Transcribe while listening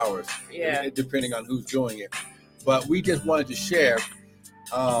hours, depending on who's doing it. But we just wanted to share,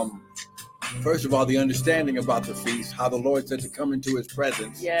 first of all, the understanding about the feast, how the Lord said to come into his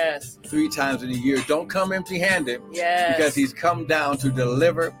presence 3 times in a year. Don't come empty-handed, because he's come down to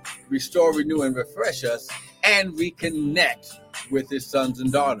deliver, restore, renew, and refresh us, and reconnect with his sons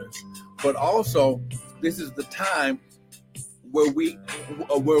and daughters. But also, this is the time where we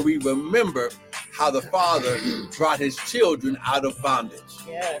remember how the Father brought his children out of bondage.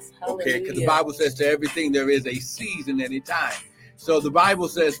 Yes, hallelujah. Okay, because the Bible says to everything there is a season and a time. So the Bible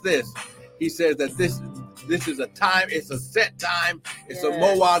says this. He says that this is a time, it's a set time, it's a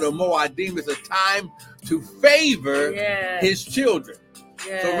Moed or Moedim, it's a time to favor his children.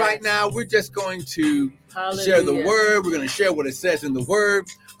 Yes. So right now, we're just going to share the word. We're going to share what it says in the word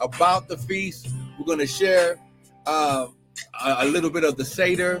about the feast. We're going to share a little bit of the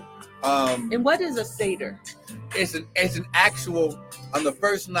Seder. And what is a Seder? It's an actual, on the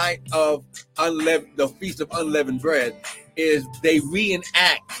first night of the Feast of Unleavened Bread, is they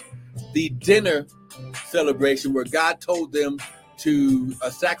reenact the dinner celebration where God told them to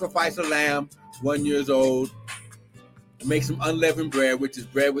sacrifice a lamb 1 year old, make some unleavened bread, which is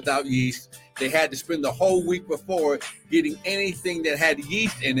bread without yeast. They had to spend the whole week before getting anything that had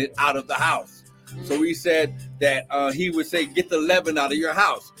yeast in it out of the house. So he said that he would say, get the leaven out of your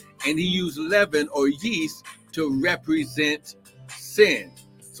house. And he used leaven or yeast to represent sin.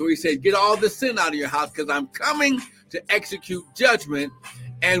 So he said, get all the sin out of your house because I'm coming to execute judgment.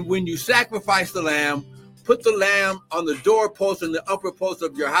 And when you sacrifice the lamb, put the lamb on the doorpost and the upper post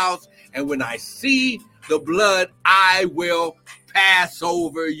of your house. And when I see the blood, I will pass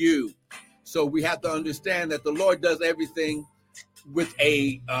over you. So we have to understand that the Lord does everything with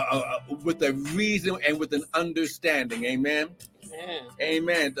a reason and with an understanding. Amen.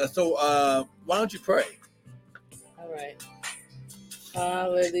 Amen. So why don't you pray? All right.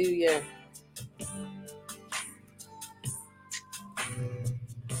 Hallelujah.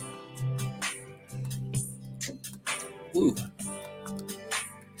 Ooh.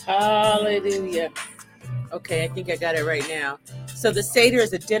 Hallelujah. Okay, I think I got it right now. So the Seder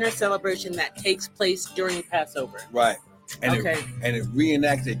is a dinner celebration that takes place during Passover. Right. And it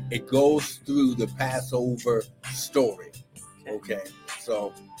reenacts it. It goes through the Passover story. Okay.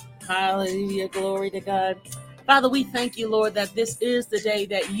 So. Hallelujah. Glory to God. Father, we thank you, Lord, that this is the day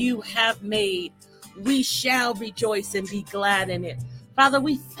that you have made. We shall rejoice and be glad in it. Father,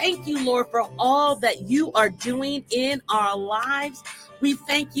 we thank you, Lord, for all that you are doing in our lives. We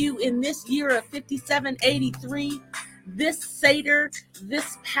thank you in this year of 5783. This Seder,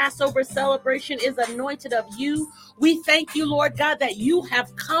 this Passover celebration is anointed of you. We thank you, Lord God, that you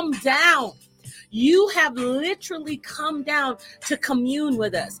have come down. You have literally come down to commune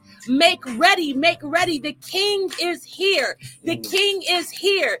with us. Make ready. The King is here. The King is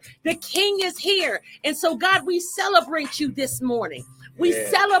here. The King is here. And so, God, we celebrate you this morning. We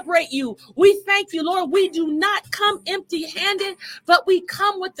celebrate you. We thank you, Lord. We do not come empty-handed, but we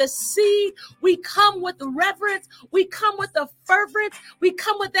come with the seed. We come with reverence. We come with the fervence. We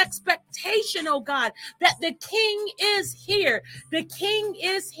come with expectation, oh God, that the King is here. The King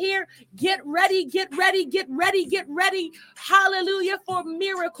is here. Get ready, get ready, get ready, get ready. Hallelujah, for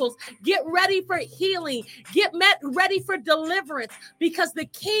miracles. Get ready for healing. Get ready for deliverance, because the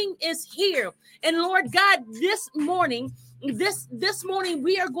King is here. And Lord God, this morning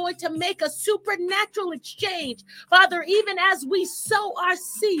we are going to make a supernatural exchange. Father, even as we sow our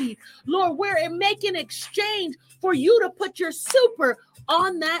seed, Lord, we're making exchange for you to put your super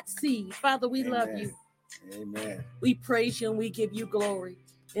on that seed. Father, we love you. Amen. We praise you and we give you glory.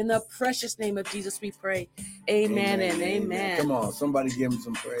 In the precious name of Jesus, we pray. Amen and amen. Come on, somebody give him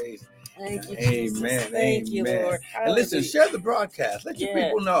some praise. Thank you, Jesus. Amen. Thank you, Lord. And listen, share the broadcast. Let your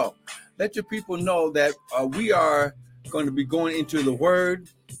people know. Let your people know that we are going to be going into the word,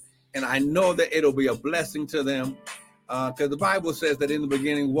 and I know that it'll be a blessing to them, because the Bible says that in the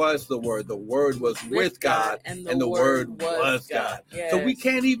beginning was the word was with God, and the word was God. Yes. So we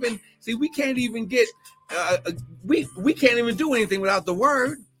can't even get we can't even do anything without the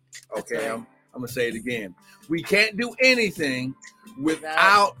word. Okay, right. I'm gonna say it again. We can't do anything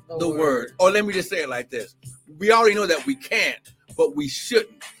without the word. Or let me just say it like this: we already know that we can't, but we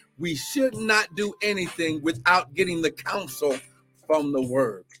shouldn't. We should not do anything without getting the counsel from the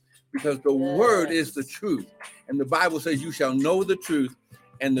word, because the word is the truth. And the Bible says you shall know the truth,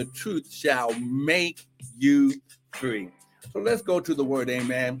 and the truth shall make you free. So let's go to the word.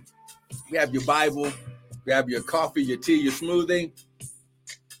 Amen. You have your Bible, grab your coffee, your tea, your smoothie,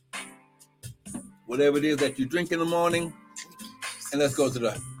 whatever it is that you drink in the morning, and let's go to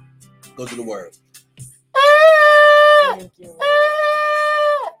the word. Thank you,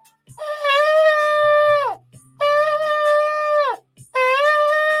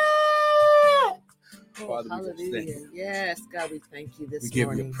 Hallelujah. Yes, God, we thank you this We give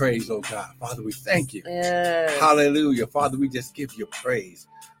morning. you praise, oh God. Father, we thank you. Yes. Hallelujah. Father, we just give you praise.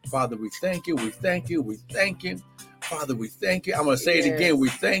 Father, we thank you. We thank you. We thank you. Father, we thank you. I'm going to say it again. We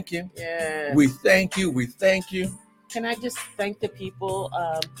thank you. Yes. We thank you. We thank you. Can I just thank the people?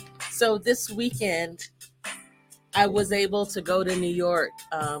 So this weekend, I was able to go to New York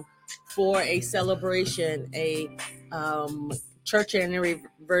for a celebration, a church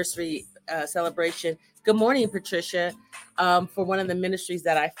anniversary celebration. Good morning, Patricia, for one of the ministries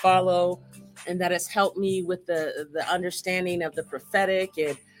that I follow and that has helped me with the understanding of the prophetic.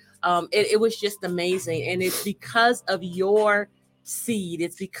 And it was just amazing. And it's because of your seed.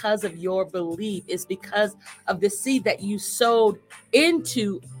 It's because of your belief. It's because of the seed that you sowed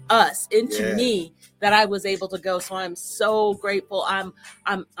into us, into me, that I was able to go. So I'm so grateful. I'm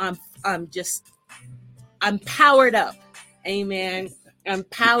powered up. Amen. I'm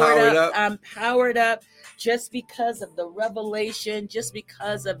powered up. I'm powered up just because of the revelation, just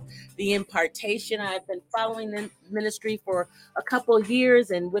because of the impartation. I've been following the ministry for a couple of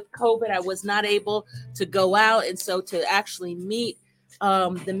years, and with COVID, I was not able to go out. And so to actually meet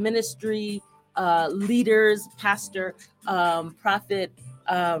the ministry leaders, Pastor, Prophet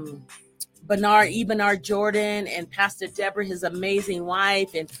Bernard Jordan, and Pastor Deborah, his amazing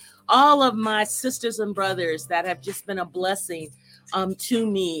wife, and all of my sisters and brothers that have just been a blessing to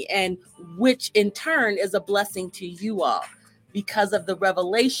me, and which in turn is a blessing to you all because of the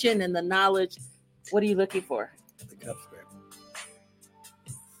revelation and the knowledge. What are you looking for? The cups, baby.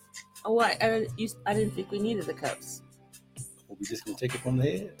 Oh, I didn't think we needed the cups. Well, we just gonna take it from the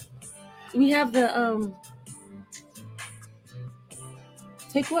head. We have the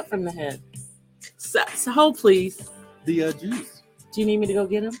take what from the head? So hold, please. The juice. Do you need me to go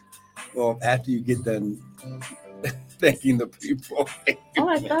get them? Well, after you get done thanking the people. Oh,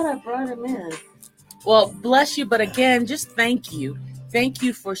 I thought I brought them in. Well, bless you. But again, just thank you. Thank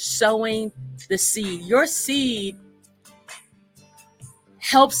you for sowing the seed. Your seed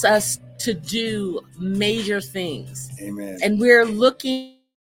helps us to do major things. Amen. And we're looking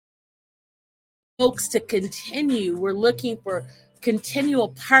folks to continue. We're looking for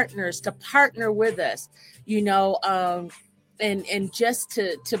continual partners to partner with us, and just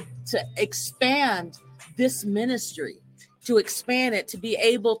to expand this ministry, to expand it, to be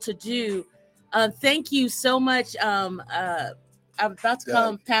able to do. Thank you so much. I'm about to call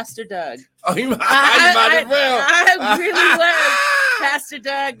him Pastor Doug. Oh, you might as well. I really was Pastor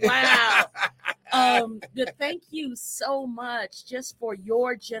Doug. Wow. But thank you so much just for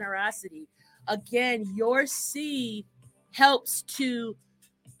your generosity. Again, your seed helps to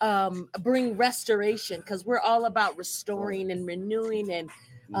bring restoration, because we're all about restoring and renewing and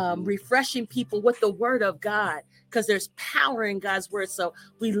refreshing people with the word of God, because there's power in God's word. So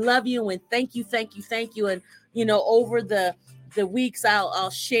we love you and thank you. And over the weeks, I'll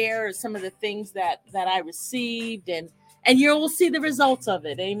share some of the things that I received, and you will see the results of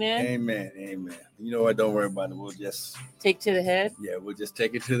it. Amen. Amen. You know what? Don't worry about it. We'll just take to the head. Yeah, we'll just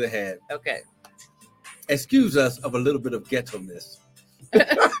take it to the head. Okay. Excuse us of a little bit of ghetto-ness.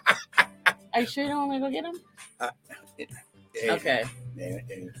 Are you sure you don't want me to go get them? Okay.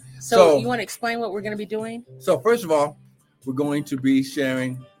 So So you want to explain what we're going to be doing? So first of all, we're going to be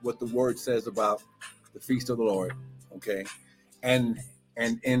sharing what the word says about the feast of the Lord, okay? And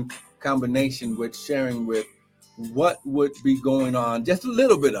in combination with sharing with what would be going on, just a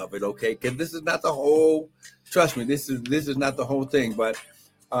little bit of it, okay? Because this is not the whole, trust me, this is not the whole thing, but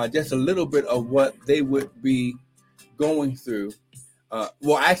just a little bit of what they would be going through.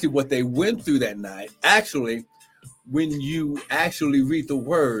 Actually, what they went through that night. Actually, when you actually read the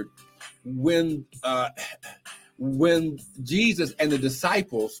word, when Jesus and the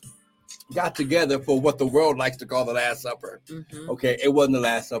disciples got together for what the world likes to call the Last Supper, okay, it wasn't the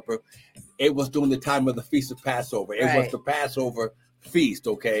Last Supper. It was during the time of the Feast of Passover. It was the Passover feast,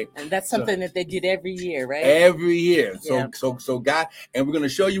 okay? And that's something that they did every year, right? Every year. Yeah. So God, and we're going to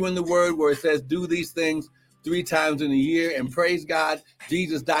show you in the word where it says, do these things 3 times in a year, and praise God,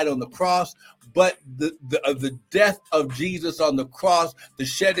 Jesus died on the cross. But the death of Jesus on the cross, the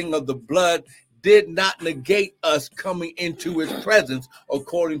shedding of the blood, did not negate us coming into his presence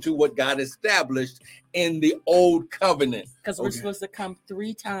according to what God established in the old covenant. Because we're supposed to come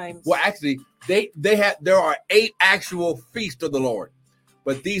 3 times. Well, actually, there are 8 actual feasts of the Lord.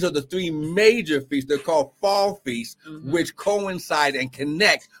 But these are the 3 major feasts. They're called fall feasts, which coincide and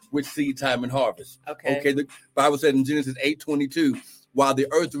connect with seed time and harvest. Okay. The Bible said in Genesis 8:22, while the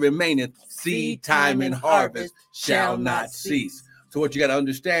earth remaineth, seed time and harvest shall not cease. So what you got to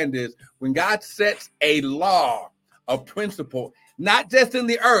understand is when God sets a law, a principle, not just in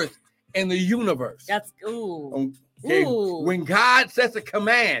the earth, in the universe. That's ooh. Okay. Ooh. When God sets a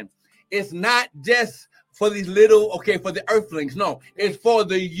command, it's not just for these little, for the earthlings. No, it's for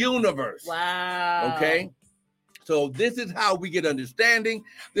the universe. Wow. Okay. So this is how we get understanding.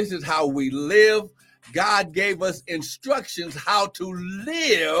 This is how we live. God gave us instructions how to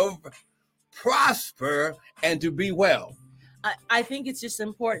live, prosper, and to be well. I think it's just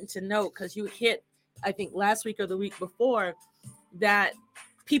important to note, because you hit, I think last week or the week before, that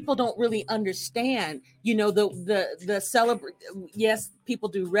people don't really understand, the celebrate. Yes, people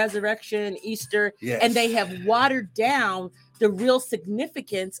do resurrection, Easter, Yes. and they have watered down the real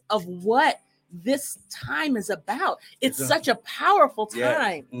significance of what this time is about. It's such a powerful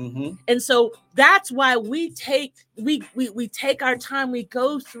time. Yes. Mm-hmm. And so that's why we take our time. We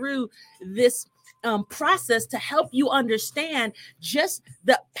go through this process to help you understand just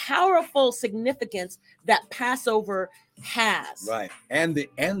the powerful significance that Passover has. Right. And the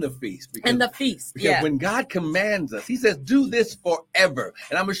feast. And the feast. Because when God commands us, he says, do this forever.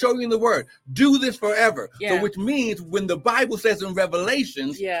 And I'm going to show you in the word, do this forever. Yeah. So which means when the Bible says in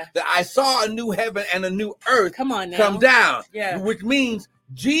Revelations that I saw a new heaven and a new earth come down. Yeah. Which means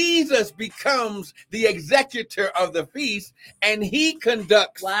Jesus becomes the executor of the feast, and he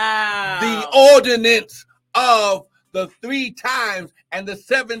conducts the ordinance of the 3 times and the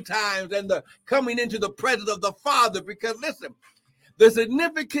 7 times and the coming into the presence of the Father. Because listen, the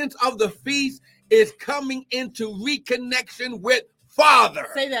significance of the feast is coming into reconnection with Father.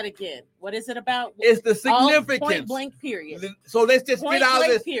 Say that again. What is it about? It's the significance. Point blank period. So let's just get out of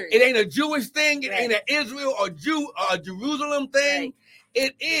this. Period. It ain't a Jewish thing. It ain't an Israel or Jerusalem thing. Right.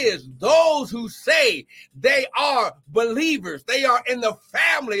 It is those who say they are believers. They are in the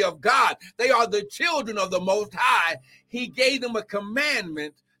family of God. They are the children of the Most High. He gave them a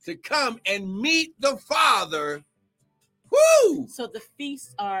commandment to come and meet the Father. Woo! So the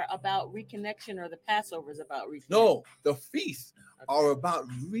feasts are about reconnection, or the Passover is about reconnection? No, the feasts are about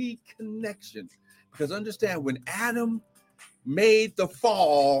reconnection. Because understand, when Adam made the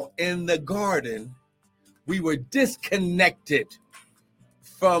fall in the garden, we were disconnected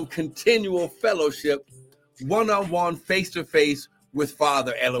from continual fellowship, one-on-one, face-to-face with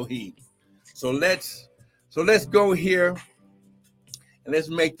Father Elohim. So let's go here and let's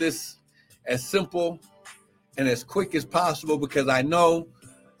make this as simple and as quick as possible, because I know,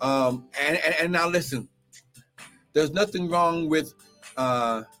 and now listen, there's nothing wrong with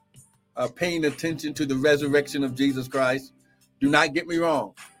paying attention to the resurrection of Jesus Christ. Do not get me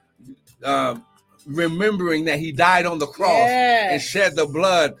wrong. Remembering that he died on the cross and shed the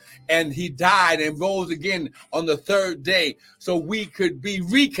blood, and he died and rose again on the 3rd day so we could be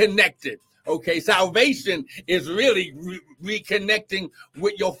reconnected. Okay, salvation is really reconnecting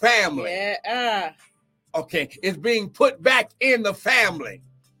with your family. Okay, it's being put back in the family,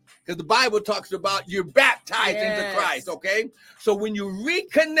 because the Bible talks about you're baptized into Christ. Okay, so when you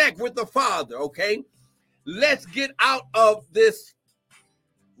reconnect with the Father, okay, let's get out of this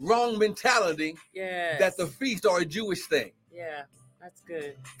wrong mentality that the feast are a Jewish thing. Yeah, that's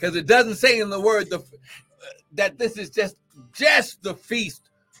good. Because it doesn't say in the word that this is just the feast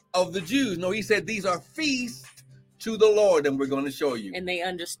of the Jews. No, he said these are feasts to the Lord, and we're going to show you. And they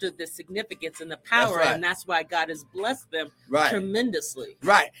understood the significance and the power, and that's why God has blessed them tremendously.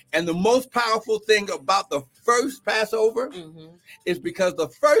 Right. And the most powerful thing about the first Passover is because the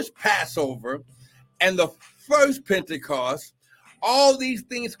first Passover and the first Pentecost, all these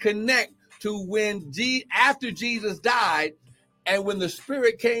things connect to when after Jesus died and when the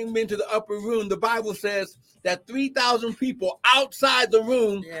Spirit came into the upper room. The Bible says that 3,000 people outside the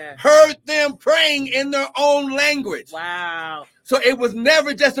room heard them praying in their own language. Wow. So it was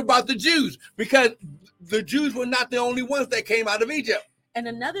never just about the Jews, because the Jews were not the only ones that came out of Egypt. And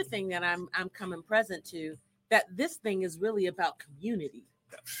another thing that I'm coming present to, that this thing is really about community.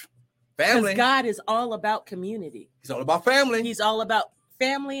 Family. Because God is all about community. He's all about family. He's all about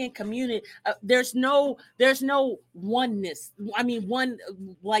family and community. There's no oneness. I mean, one,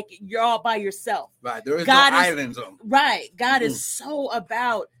 like you're all by yourself. Right. There is God no islands on. Right. God is so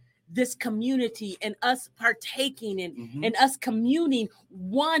about this community and us partaking in and us communing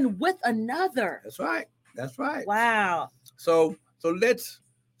one with another. That's right. That's right. Wow. So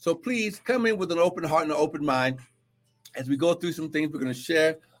please come in with an open heart and an open mind. As we go through some things, we're going to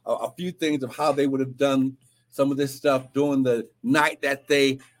share a few things of how they would have done some of this stuff during the night that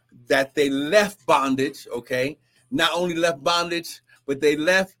they left bondage. Okay, not only left bondage, but they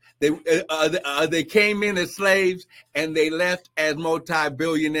left. They came in as slaves, and they left as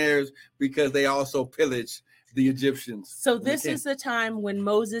multi-billionaires, because they also pillaged the Egyptians. So this is the time when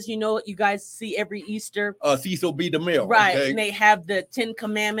Moses, you know what you guys see every Easter. Cecil B. DeMille. Right. Okay? And they have the 10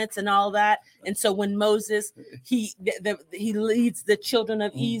 Commandments and all that. And so when Moses, he leads the children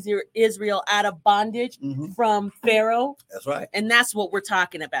of Israel out of bondage from Pharaoh. That's right. And that's what we're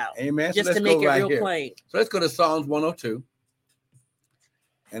talking about. Amen. Just so to make it right real here. plain. So let's go to Psalms 102.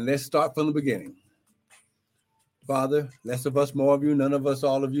 And let's start from the beginning. Father, less of us, more of you, none of us,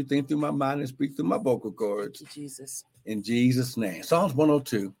 all of you, think through my mind and speak through my vocal cords. Thank you, Jesus. In Jesus' name. Psalms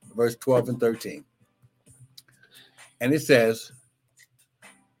 102, verse 12 and 13. And it says,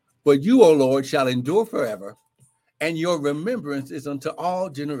 "But you, O Lord, shall endure forever, and your remembrance is unto all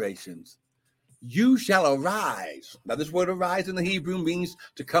generations. You shall arise." Now, this word arise in the Hebrew means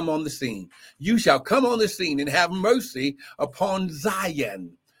to come on the scene. "You shall come on the scene and have mercy upon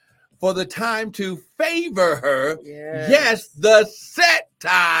Zion. For the time to favor her, yes, the set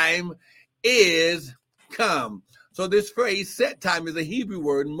time is come." So this phrase, set time, is a Hebrew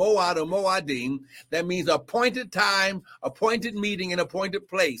word, moad or moadim, that means appointed time, appointed meeting, and appointed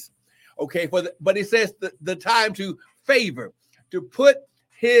place. Okay, but it says the time to favor, to put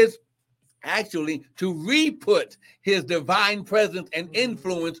his, actually to re-put his divine presence and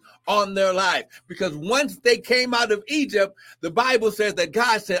influence on their life. Because once they came out of Egypt, the Bible says that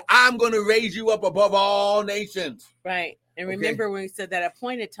God said, "I'm going to raise you up above all nations." Right. And remember when we said that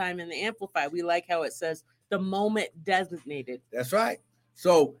appointed time in the Amplified, we like how it says the moment designated. That's right.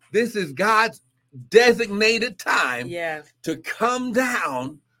 So this is God's designated time to come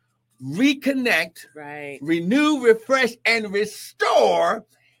down, reconnect, renew, refresh, and restore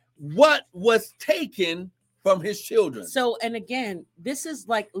what was taken from his children. So, and again, this is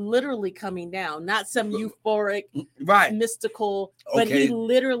like literally coming down, not some euphoric, mystical, but he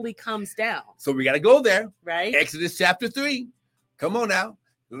literally comes down. So we got to go there. Right. Exodus chapter 3. Come on now.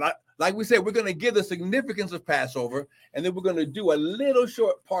 Like we said, we're going to give the significance of Passover, and then we're going to do a little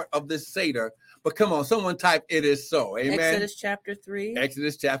short part of this Seder. But come on, someone type, "It is so." Amen. Exodus chapter 3.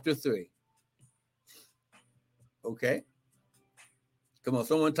 Exodus chapter 3. Okay. Come on,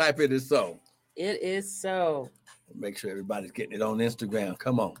 someone type, "It is so." It is so. Make sure everybody's getting it on Instagram.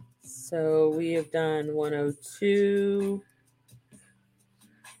 Come on. So we have done 102.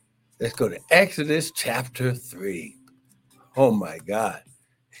 Let's go to Exodus chapter 3. Oh my God.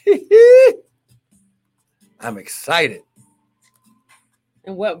 I'm excited.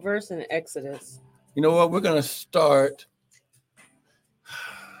 And what verse in Exodus? You know what? We're going to start.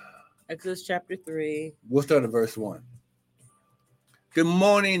 Exodus chapter 3. We'll start at verse 1. Good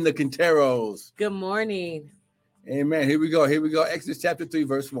morning, the Quinteros. Good morning. Amen. Here we go. Exodus chapter 3,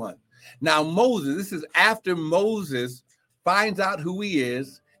 verse 1. Now Moses, this is after Moses finds out who he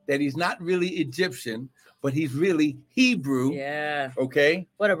is, that he's not really Egyptian, but he's really Hebrew. Yeah. Okay.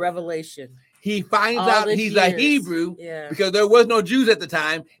 What a revelation. He finds out he's a Hebrew because there was no Jews at the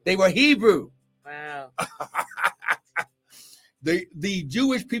time. They were Hebrew. Wow. The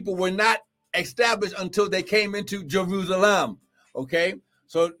Jewish people were not established until they came into Jerusalem. Okay.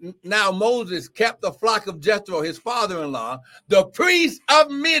 So now Moses kept the flock of Jethro, his father-in-law, the priest of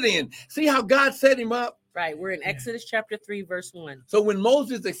Midian. See how God set him up? Right. We're in Exodus chapter 3, verse 1. So when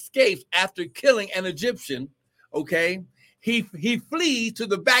Moses escapes after killing an Egyptian, okay, he flees to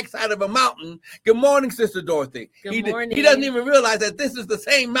the backside of a mountain. Good morning, Sister Dorothy. Good morning. He doesn't even realize that this is the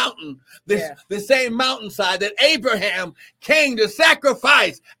same mountain, the same mountainside that Abraham came to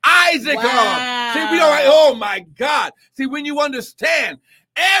sacrifice Isaac on. See, we don't. Oh my God. See, when you understand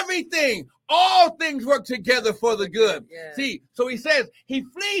everything, all things work together for the good. Yeah. See, so he says he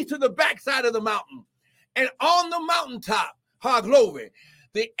flees to the backside of the mountain, and on the mountaintop, glory,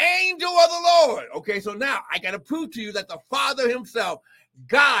 the angel of the Lord. Okay, so now I got to prove to you that the Father himself,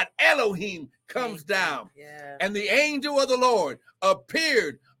 God, Elohim, comes down. Yeah. And the angel of the Lord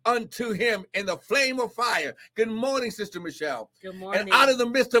appeared unto him in the flame of fire. Good morning, Sister Michelle. Good morning. And out of the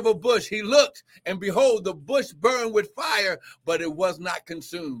midst of a bush, he looked, and behold, the bush burned with fire, but it was not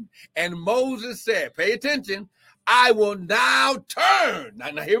consumed. And Moses said, pay attention, I will now turn.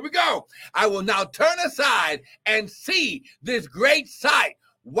 Now here we go. I will now turn aside and see this great sight,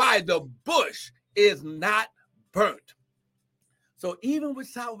 why the bush is not burnt. So even with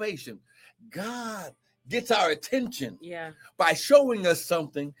salvation, God gets our attention by showing us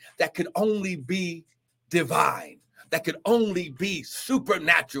something that could only be divine, that could only be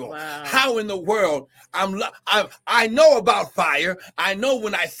supernatural. Wow. How in the world? I know about fire. I know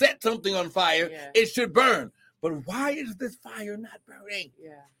when I set something on fire, it should burn. But why is this fire not burning?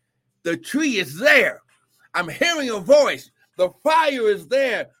 Yeah. The tree is there. I'm hearing a voice. The fire is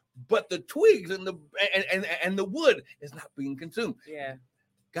there, but the twigs and the wood is not being consumed. Yeah.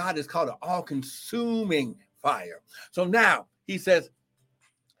 God is called an all-consuming fire. So now he says,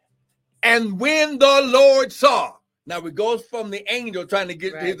 and when the Lord saw, now it goes from the angel trying to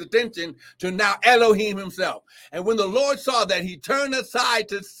get his attention to now Elohim himself. And when the Lord saw that he turned aside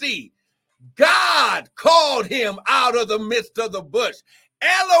to see, God called him out of the midst of the bush.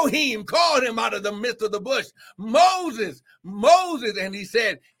 Elohim called him out of the midst of the bush. Moses, and he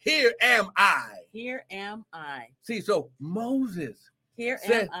said, here am I. Here am I. See, so Moses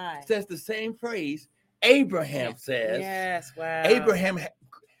am I. Says the same phrase Abraham says. Yes, wow. Abraham,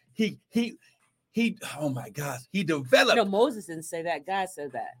 he, oh my gosh, he developed. No, Moses didn't say that. God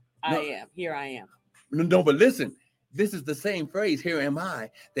said that. Here I am. No, but listen, this is the same phrase, here am I,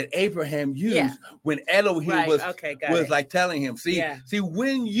 that Abraham used when Elohim was like telling him, see,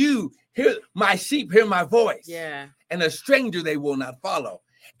 when you hear my sheep hear my voice, and a stranger they will not follow.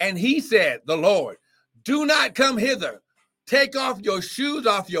 And he said, the Lord, do not come hither. Take off your shoes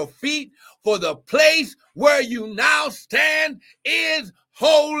off your feet, for the place where you now stand is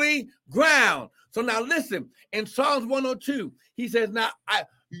holy ground. So now listen, in Psalms 102, he says, now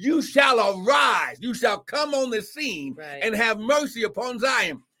you shall arise, you shall come on the scene and have mercy upon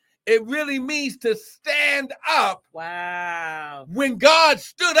Zion. It really means to stand up. Wow. When God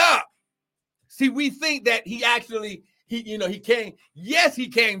stood up. See, we think that he actually, he came. Yes, he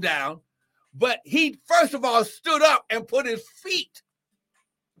came down, but he first of all stood up and put his feet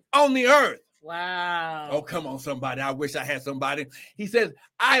on the earth. Wow. Oh, come on, somebody. I wish I had somebody. He says,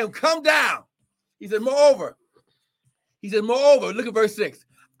 I have come down. He said, moreover, look at verse 6.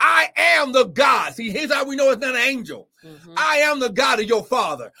 I am the God. See, here's how we know it's not an angel. Mm-hmm. I am the God of your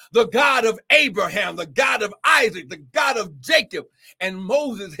father, the God of Abraham, the God of Isaac, the God of Jacob. And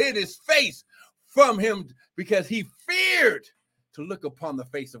Moses hid his face from him because he feared to look upon the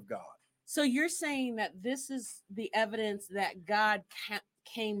face of God. So you're saying that this is the evidence that God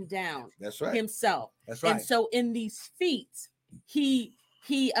came down. That's right. Himself. That's right. And so in these feats, he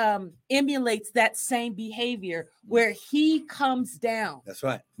emulates that same behavior where he comes down. That's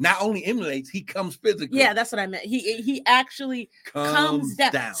right. Not only emulates, he comes physically. Yeah, that's what I meant. He actually comes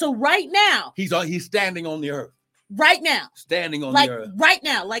down. So right now, he's standing on the earth. Right now. Standing on the earth. Right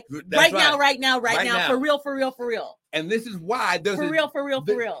now. Like right now. For real. And this is why there's for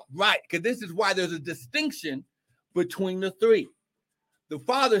real. Right. Because this is why there's a distinction between the three. The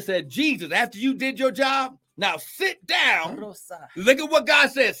Father said, Jesus, after you did your job, now sit down. Rosa. Look at what God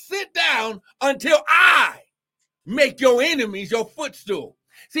says. Sit down until I make your enemies your footstool.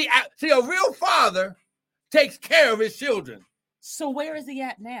 See, a real father takes care of his children. So where is he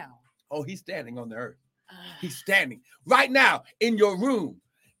at now? Oh, he's standing on the earth. He's standing right now in your room,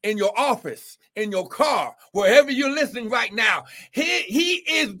 in your office, in your car, wherever you're listening right now. He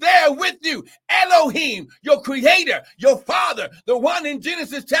is there with you. Elohim, your creator, your father, the one in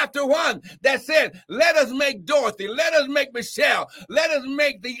Genesis chapter 1 that said, let us make Dorothy, let us make Michelle, let us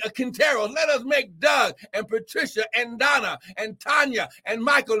make the Quintero, let us make Doug and Patricia and Donna and Tanya and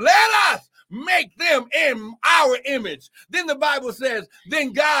Michael. Let us make them in our image. Then the Bible says,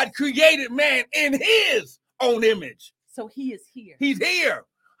 then God created man in his own image. So he is here. He's here.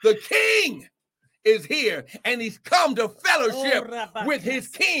 The king is here, and he's come to fellowship with his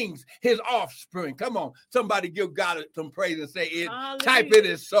kings, his offspring. Come on, somebody give God some praise and say it. Hallelujah. Type it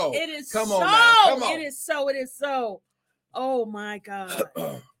is so. It is come so. On now. Come on. It is so. It is so. Oh my God.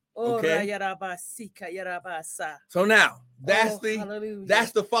 Okay. So now that's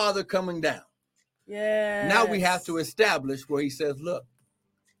the Father coming down. Yeah. Now we have to establish where he says, look,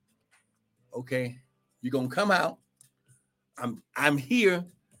 okay, you're gonna come out. I'm here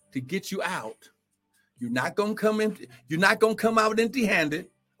to get you out. You're not gonna come empty. You're not gonna come out empty-handed,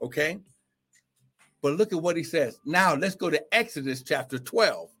 okay? But look at what he says. Now let's go to Exodus chapter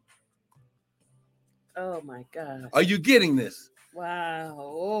 12. Oh my God. Are you getting this? Wow.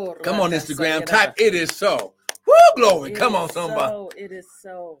 Oh, come on, Instagram. Type it is so. Woo, glory. Come on, somebody. So, it is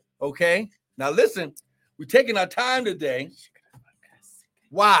so. Okay. Now listen, we're taking our time today.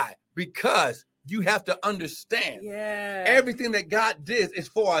 Why? Because you have to understand everything that God did is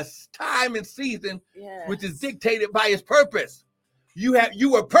for a time and season, which is dictated by his purpose. You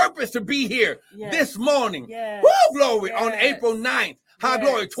were purposed to be here this morning. Woo, glory, on April 9th. High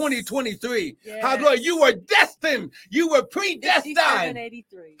glory, 2023. High glory, you were destined. You were predestined.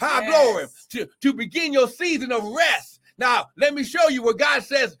 High glory, to begin your season of rest. Now, let me show you what God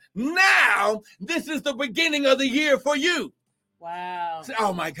says. Now, this is the beginning of the year for you. Wow.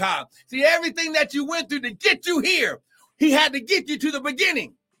 Oh my God. See, everything that you went through to get you here, he had to get you to the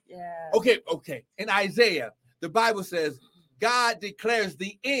beginning. Yeah. Okay. In Isaiah, the Bible says God declares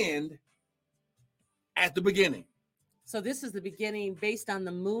the end at the beginning. So this is the beginning based on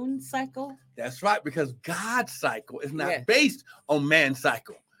the moon cycle? That's right, because God's cycle is not Yes. based on man's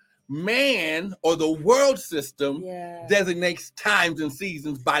cycle. Man, or the world system, Yeah. designates times and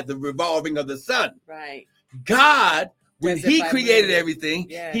seasons by the revolving of the sun. Right. God, when Does it he by created moon. everything,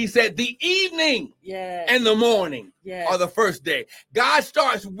 Yeah. he said the evening Yeah. and the morning Yeah. are the first day. God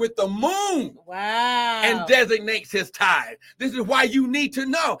starts with the moon Wow. and designates his time. This is why you need to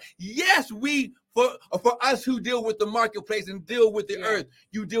know. Yes, for us who deal with the marketplace and deal with the Yeah. earth,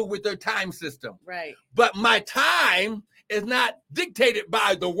 you deal with their time system. Right. But my time is not dictated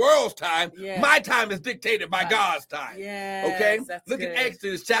by the world's time. Yeah. My time is dictated by Right. God's time. Yes, Okay? that's Look good. at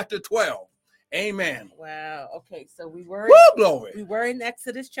Exodus chapter 12. Amen. Wow. Okay, so we were Woo, glory. in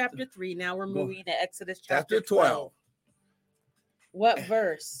Exodus chapter 3. Now we're moving to Exodus Chapter chapter 12. What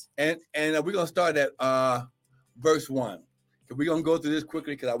verse? And we're going to start at verse 1. We're going to go through this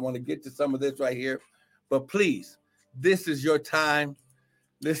quickly because I want to get to some of this right here. But please, this is your time.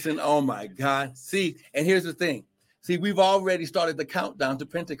 Listen, oh my God. See, and here's the thing. See, we've already started the countdown to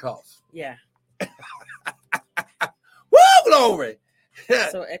Pentecost. Yeah. Woo, glory.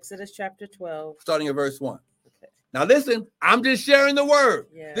 So Exodus chapter 12. Starting at verse 1. Okay. Now listen, I'm just sharing the word.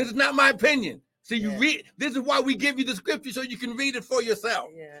 Yeah. This is not my opinion. So you Yeah. read, this is why we give you the scripture so you can read it for yourself.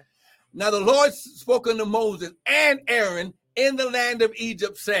 Yeah. Now the Lord spoke unto Moses and Aaron in the land of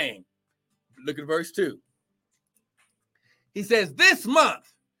Egypt, saying, look at verse 2. He says, this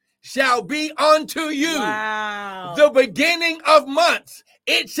month shall be unto you Wow. the beginning of months.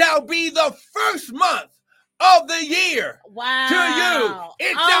 It shall be the first month of the year Wow. to you.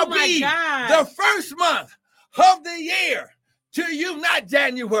 It shall be the first month of the year to you, not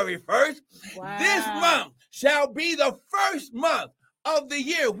January 1st. Wow. This month shall be the first month of the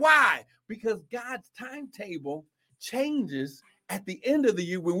year. Why? Because God's timetable changes at the end of the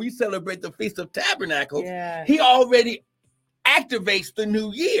year when we celebrate the Feast of Tabernacles. Yeah. He already activates the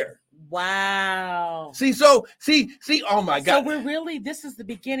new year. Wow. See, oh my God. So this is the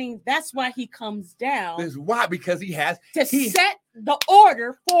beginning. That's why he comes down This is why, because he set the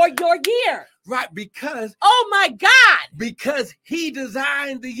order for your year. Right, because Oh my God. because he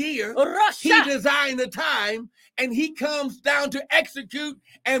designed the year, Russia. he designed the time, and he comes down to execute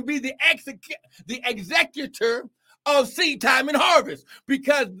and be the executor of seed time and harvest,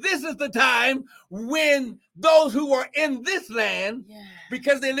 because this is the time when those who are in this land, Yeah.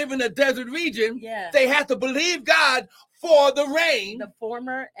 because they live in a desert region, Yeah. they have to believe God for the rain. The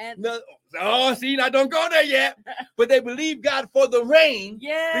former and I don't go there yet, but they believe God for the rain.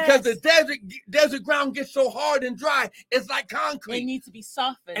 yes. Because the desert ground gets so hard and dry, it's like concrete. It needs to be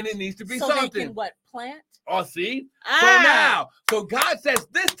softened. And it needs to be so softened. they can what? Plant? Oh, see? Ah. So God says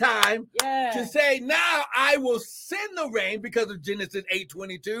this time Yeah. to say, now I will send the rain because of Genesis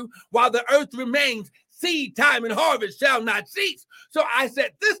 8:22, while the earth remains, seed time and harvest shall not cease. So I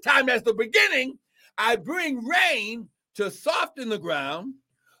said this time as the beginning, I bring rain to soften the ground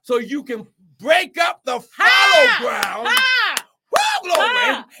so you can break up the fallow ground. Ha! Woo, glory,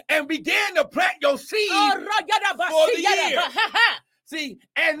 Ah. and begin to plant your seed Oh, for the year. ha. See,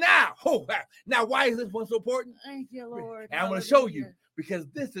 and now, now why is this one so important? Thank you, Lord. And I'm going to show Hallelujah. you, because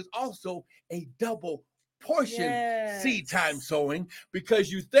this is also a double portion Yes. seed time sowing,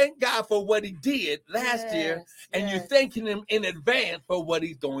 because you thank God for what he did last year, Yes, and you're yes. thanking him in advance for what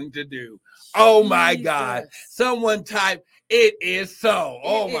he's going to do. Oh my God. Jesus. Someone type, it is so.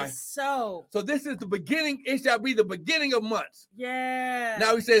 Oh It my. is so. So this is the beginning. It shall be the beginning of months. Yeah.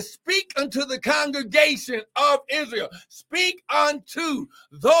 Now he says, speak unto the congregation of Israel. Speak unto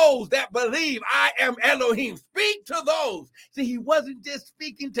those that believe I am Elohim. Speak to those. See, he wasn't just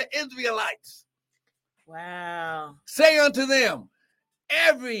speaking to Israelites. Wow. Say unto them,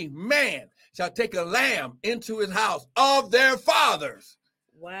 every man shall take a lamb into his house of their fathers.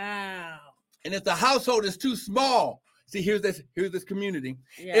 Wow. And if the household is too small, see, here's this community.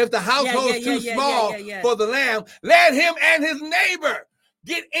 Yeah. If the household is too small for the lamb, let him and his neighbor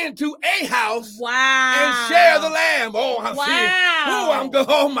get into a house and share the lamb. Oh, I'm seeing.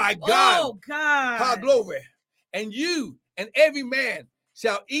 Oh my God. Oh God. High glory. And you and every man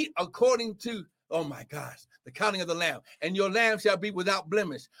shall eat according to, oh my gosh, the counting of the lamb. And your lamb shall be without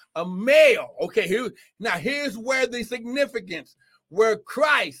blemish. A male. Okay, here's where the significance, where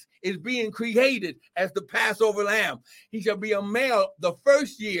Christ is being created as the Passover lamb. He shall be a male the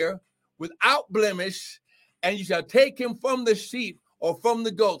first year without blemish, and you shall take him from the sheep or from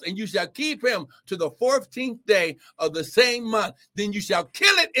the goats, and you shall keep him to the 14th day of the same month. Then you shall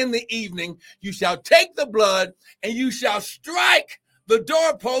kill it in the evening. You shall take the blood, and you shall strike the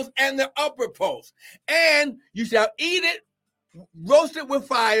doorpost and the upper post, and you shall eat it, roast it with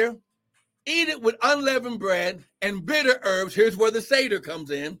fire, eat it with unleavened bread and bitter herbs. Here's where the Seder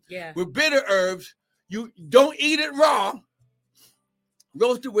comes in. Yeah. With bitter herbs, you don't eat it raw.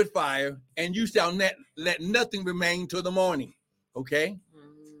 Roast it with fire, and you shall let nothing remain till the morning. Okay?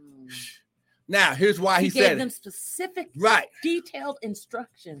 Now, here's why he said gave them specific, right, detailed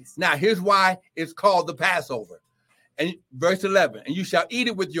instructions. Now, here's why it's called the Passover. And verse 11, and you shall eat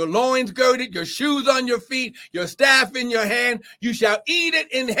it with your loins girded, your shoes on your feet, your staff in your hand. You shall eat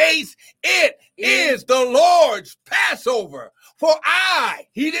it in haste. It is the Lord's Passover. For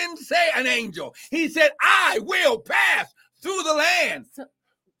he didn't say an angel. He said, I will pass through the land.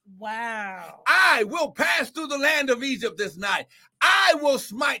 Wow. I will pass through the land of Egypt this night. I will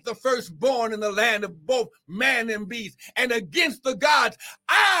smite the firstborn in the land of both man and beast. And against the gods,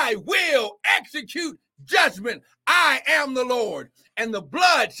 I will execute judgment. I am the Lord. And the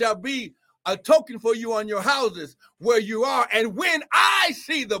blood shall be a token for you on your houses where you are. And when I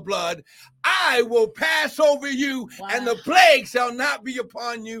see the blood, I will pass over you, and the plague shall not be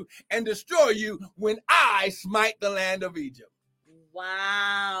upon you and destroy you when I smite the land of Egypt.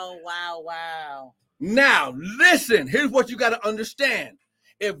 Wow, wow, wow. Now, listen, here's what you got to understand.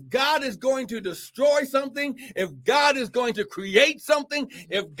 If God is going to destroy something, if God is going to create something,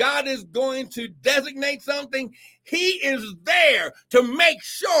 if God is going to designate something, he is there to make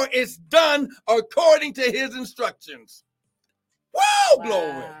sure it's done according to his instructions. Whoa, wow.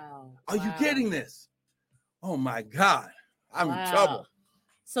 Glory. Are you getting this? Oh my God, I'm in trouble.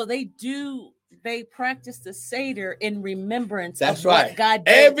 So they practice the Seder in remembrance That's of right. what God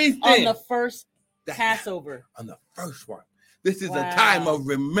did Everything. On the first Passover. On the first one. This is a time of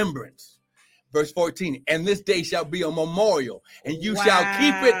remembrance. Verse 14, and this day shall be a memorial, and you shall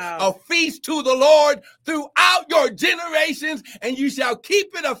keep it a feast to the Lord throughout your generations, and you shall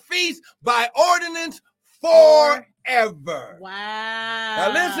keep it a feast by ordinance forever. Wow.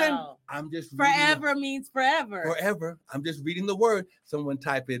 Now listen, I'm just reading. Forever means forever. Forever. I'm just reading the word. Someone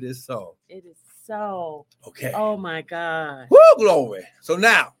type it is so. It is so. Okay. Oh my God. Woo, glory. So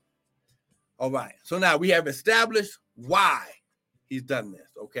now, all right. So now we have established why he's done this,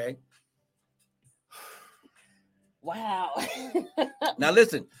 okay? Wow. Now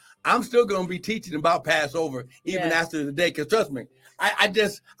listen, I'm still going to be teaching about Passover even after the day, because trust me, I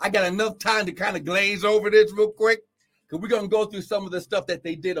got enough time to kind of glaze over this real quick, because we're going to go through some of the stuff that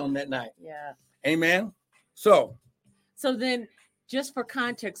they did on that night. Yeah. Amen. So then, just for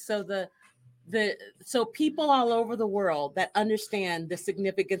context, so people all over the world that understand the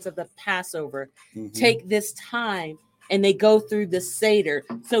significance of the Passover take this time and they go through the Seder.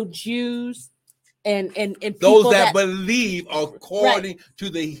 So Jews and those that believe according to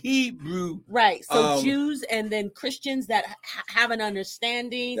the Hebrew. Right. So Jews and then Christians that have an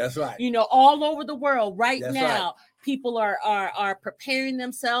understanding. That's right. All over the world now. People are preparing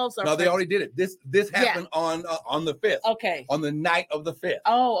themselves. No, they already did it. This happened on the 5th. Okay. On the night of the 5th.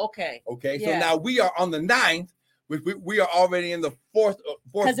 Oh, okay. Okay. So now we are on the 9th. We are already in the fourth day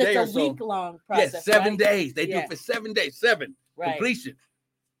or so. Because it's a week-long process. Yes, 7 days. They do it for 7 days. 7 completion.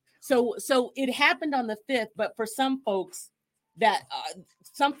 So it happened on the 5th, but for some folks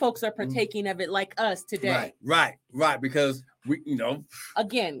are partaking of it like us today. Right. Because we,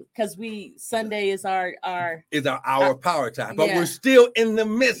 again, because Sunday is our power time, but we're still in the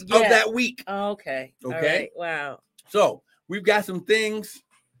midst of that week. Okay. Okay. All right. Wow. So we've got some things,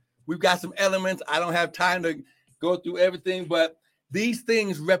 we've got some elements. I don't have time to go through everything, but these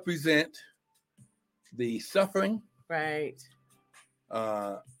things represent the suffering. Right.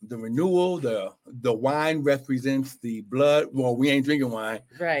 The renewal, the wine represents the blood. Well, we ain't drinking wine.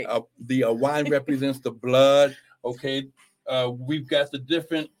 Right. The wine represents the blood. Okay. We've got the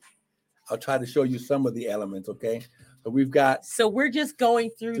different. I'll try to show you some of the elements. Okay. So we're just going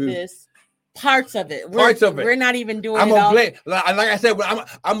through this parts of it. We're not even doing it all. Like I said,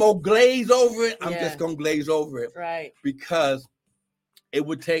 I'm gonna glaze over it. I'm just gonna glaze over it. Right. Because it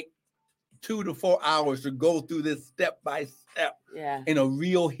would take 2 to 4 hours to go through this step by step in a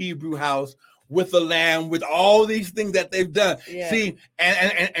real Hebrew house with the lamb, with all these things that they've done. Yeah. See,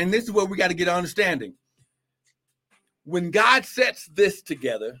 and this is where we got to get understanding. When God sets this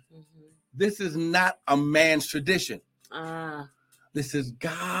together, this is not a man's tradition. This is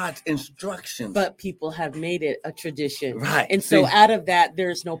God's instructions. But people have made it a tradition. Right. And so out of that,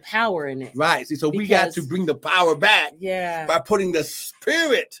 there's no power in it. Right. See, so we got to bring the power back. Yeah. By putting the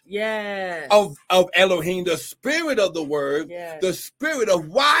spirit of Elohim, the spirit of the word, the spirit of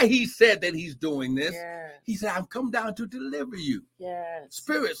why he said that he's doing this. Yeah. He said, I'm come down to deliver you. Yes.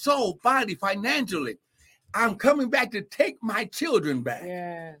 Spirit, soul, body, financially. I'm coming back to take my children back.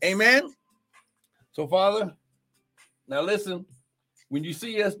 Yes. Amen. So, Father, now listen. When you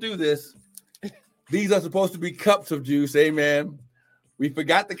see us do this, These are supposed to be cups of juice. Amen. We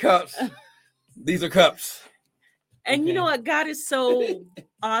forgot the cups. These are cups. And you know what? God is so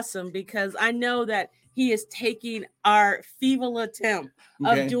awesome because I know that he is taking our feeble attempt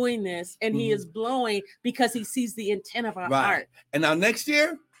of doing this and he is blowing because he sees the intent of our heart. And now next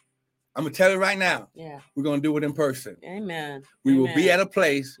year, I'm going to tell you right now, we're going to do it in person. Amen. We will be at a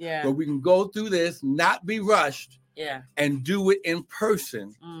place where we can go through this, not be rushed, and do it in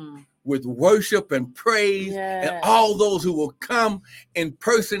person with worship and praise and all those who will come in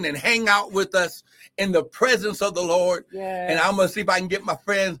person and hang out with us in the presence of the Lord. And I'm going to see if I can get my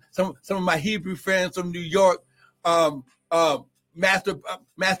friends, some of my Hebrew friends from New York, Master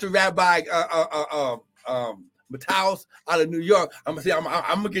Rabbi Matthias out of New York. I'm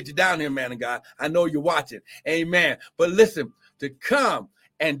gonna get you down here, man of God. I know you're watching. Amen. But listen, to come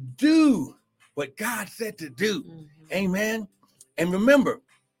and do what God said to do. Amen. And remember,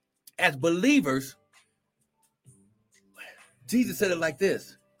 as believers, Jesus said it like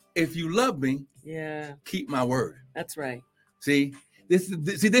this: if you love me, keep my word. That's right. See, this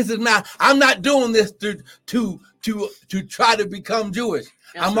is not. I'm not doing this to try to become Jewish.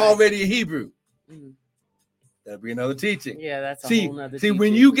 I'm already a Hebrew. That'll be another teaching. Yeah, that's a whole nother teaching.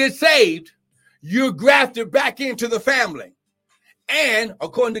 When you get saved, you're grafted back into the family. And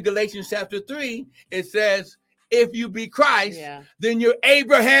according to Galatians chapter 3, it says, if you be Christ, then you're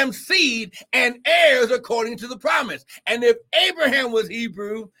Abraham's seed and heirs according to the promise. And if Abraham was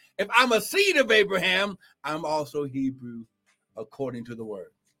Hebrew, if I'm a seed of Abraham, I'm also Hebrew according to the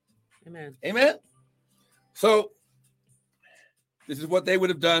word. Amen. Amen. So this is what they would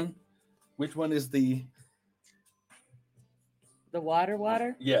have done. Which one is the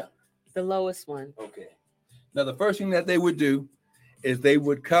water? Yeah. The lowest one. Okay. Now, the first thing that they would do is they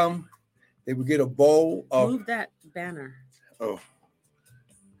would come, they would get a bowl of... Move that banner. Oh.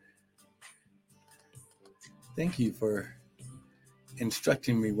 Thank you for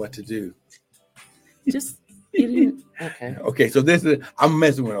instructing me what to do. Just getting... Okay. Okay, so this is... I'm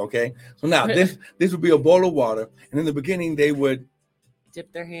messing with it, okay? So now, this would be a bowl of water, and in the beginning, they would...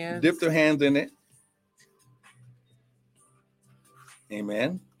 Dip their hands in it.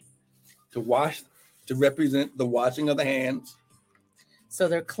 Amen. To represent the washing of the hands. So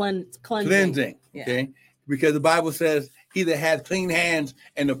they're cleansing. Okay. Because the Bible says, he that has clean hands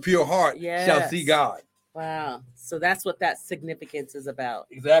and a pure heart shall see God. Wow. So that's what that significance is about.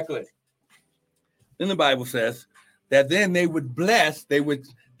 Exactly. Then the Bible says that then they would bless, they would,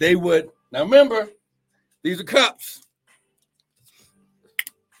 now remember, these are cups.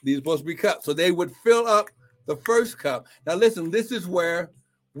 These are supposed to be cups. So they would fill up the first cup. Now listen, this is where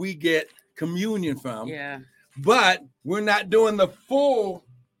we get communion from. Yeah. But we're not doing the full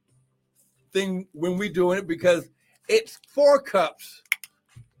thing when we're doing it because it's 4 cups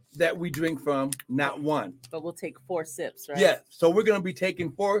that we drink from, not 1. But we'll take 4 sips, right? Yeah. So we're going to be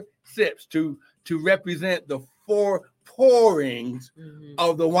taking 4 sips to represent the 4 pourings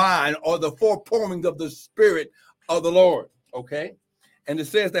of the wine or the 4 pourings of the Spirit of the Lord. Okay. And it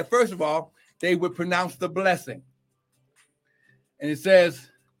says that, first of all, they would pronounce the blessing. And it says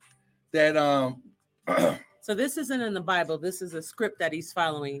that... So this isn't in the Bible. This is a script that he's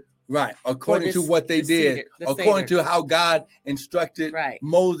following. Right. According to what they did. According to how God instructed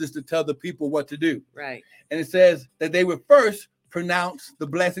Moses to tell the people what to do. Right. And it says that they would first pronounce the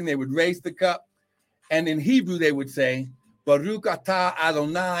blessing. They would raise the cup. And in Hebrew, they would say, Baruch atah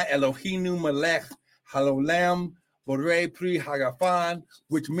Adonai Eloheinu melech halolam borei pri hagafan,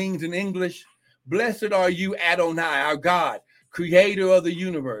 which means in English, blessed are you, Adonai, our God, creator of the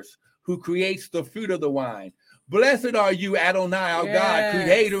universe, who creates the fruit of the wine. Blessed are you, Adonai, our God,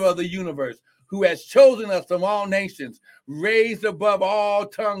 creator of the universe, who has chosen us from all nations, raised above all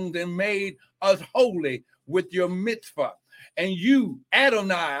tongues, and made us holy with your mitzvah. And you,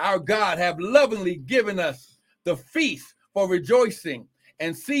 Adonai, our God, have lovingly given us the feast for rejoicing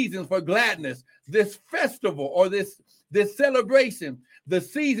and seasons for gladness, this festival or this celebration, the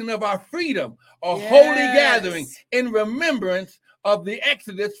season of our freedom, a holy gathering in remembrance of the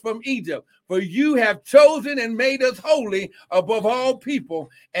Exodus from Egypt. For you have chosen and made us holy above all people,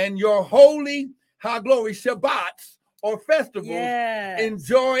 and your holy, glory, Shabbats or festivals in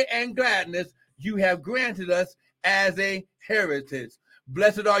joy and gladness you have granted us as a heritage.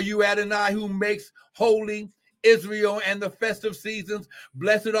 Blessed are you, Adonai, who makes holy Israel and the festive seasons.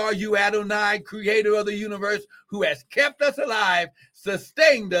 Blessed are you, Adonai, creator of the universe, who has kept us alive,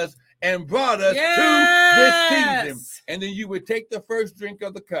 sustained us, and brought us to this season. And then you would take the first drink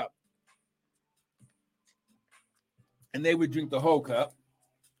of the cup. And they would drink the whole cup.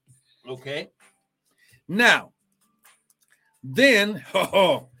 Okay. Now, then,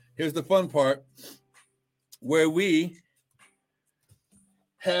 here's the fun part. where we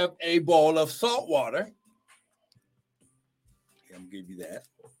have a bowl of salt water. Okay, I'm gonna give you that.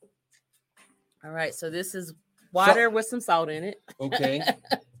 All right, so this is water with some salt in it. Okay.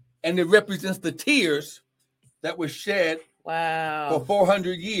 And it represents the tears that were shed for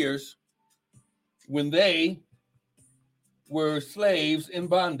 400 years when they were slaves in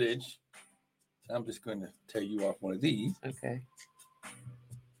bondage. I'm just going to tear you off one of these. Okay.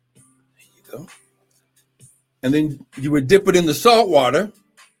 There you go. And then you would dip it in the salt water,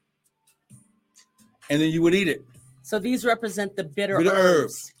 and then you would eat it. So these represent the bitter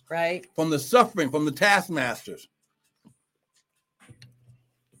herbs, right? From the suffering, from the taskmasters.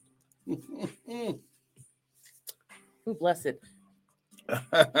 Ooh, blessed.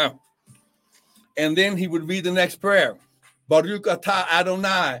 And then he would read the next prayer. Baruch atah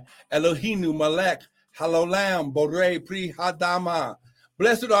Adonai Eloheinu melech halolam borei pri hadama.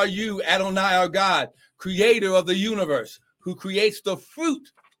 Blessed are you, Adonai, our God, creator of the universe, who creates the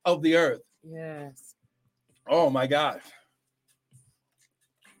fruit of the earth. Yes. Oh, my gosh.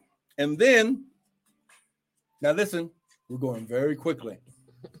 And then, now listen, we're going very quickly.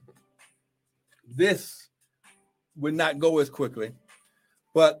 This would not go as quickly,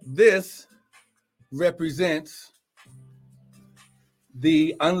 but this represents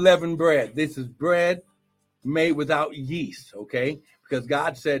the unleavened bread. This is bread made without yeast, okay? Because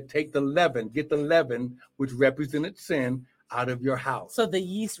God said, take the leaven, get the leaven, which represented sin, out of your house. So the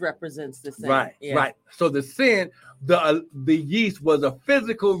yeast represents the sin. Right, right. So the sin, the yeast was a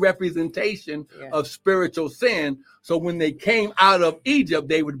physical representation of spiritual sin. So when they came out of Egypt,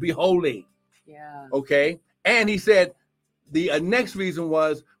 they would be holy. Yeah. Okay. And he said the next reason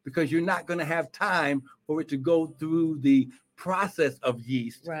was because you're not going to have time for it to go through the process of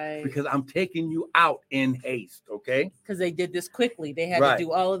yeast. Right. Because I'm taking you out in haste. Okay. Because they did this quickly. They had to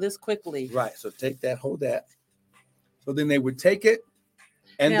do all of this quickly. Right. So take that, hold that. So then they would take it.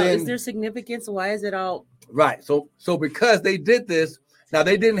 And now, then is there significance? Why is it all? Right. So because they did this, now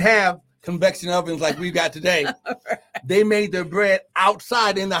they didn't have convection ovens like we've got today. Right. They made their bread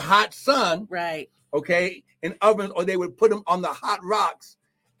outside in the hot sun. Right. Okay. In ovens, or they would put them on the hot rocks,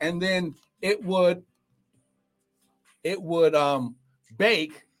 and then it would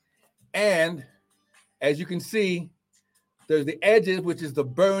bake. And as you can see, there's the edges, which is the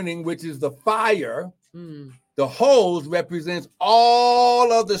burning, which is the fire. Mm. The holes represents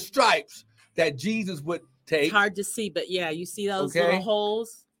all of the stripes that Jesus would take. It's hard to see, but yeah, you see those little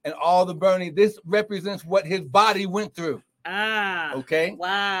holes? And all the burning. This represents what his body went through. Ah. Okay.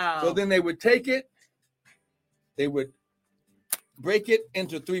 Wow. So then they would take it. They would break it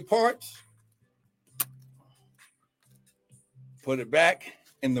into 3 parts. Put it back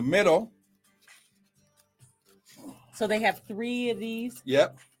in the middle. So they have 3 of these?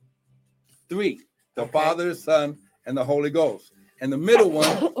 Yep. 3. The Father, the Son, and the Holy Ghost. And the middle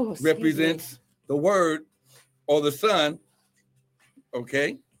one represents the Word or the Son.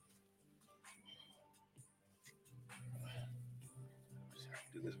 Okay.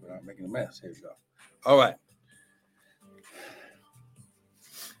 Do this without making a mess. Here we go. All right.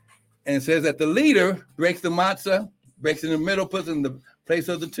 And it says that the leader breaks the matzah, breaks in the middle, puts in the place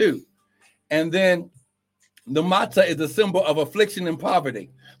of the 2. And then the matzah is a symbol of affliction and poverty.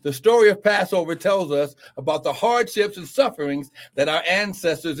 The story of Passover tells us about the hardships and sufferings that our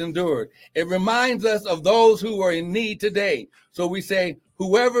ancestors endured. It reminds us of those who are in need today. So we say,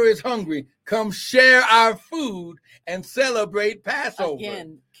 whoever is hungry, come share our food and celebrate Passover.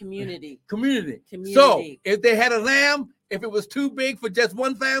 Again, community. Community. So if they had a lamb, if it was too big for just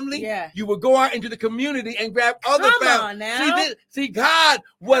one family, you would go out into the community and grab other families. See, God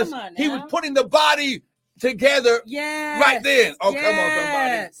was, he was putting the body together right then. Oh, come on,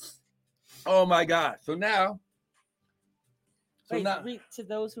 somebody. Oh, my God. So now. Read to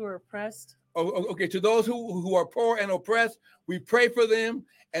those who are oppressed. Oh, okay. To those who are poor and oppressed, we pray for them.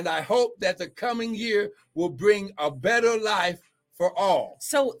 And I hope that the coming year will bring a better life for all.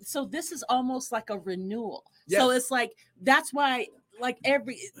 So this is almost like a renewal. Yes. So it's like, that's why, like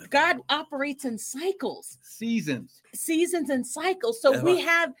God operates in cycles. Seasons and cycles. So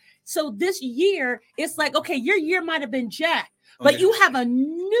so this year, it's like, okay, your year might have been jacked, but you have a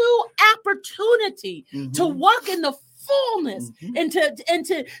new opportunity to walk in the fullness and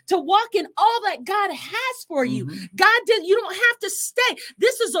to walk in all that God has for you. You don't have to stay.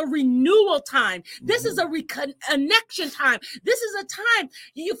 This is a renewal time. This is a reconnection time. This is a time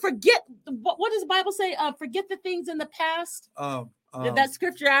you forget. What does the Bible say? Forget the things in the past. that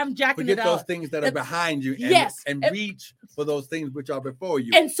scripture, I'm jacking forget it those up. things that are behind you, and, Yes. and reach for those things which are before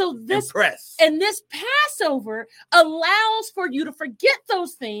you. And so this press. And this Passover allows for you to forget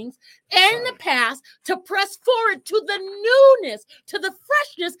those things in the past, to press forward to the newness, to the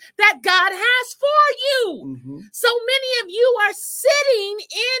freshness that God has for you. Mm-hmm. So many of you are sitting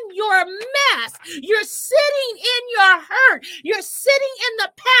in your mess. You're sitting in your hurt. You're sitting in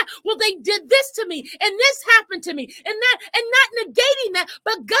the past. Well, they did this to me, and this happened to me, and that, and not negating that.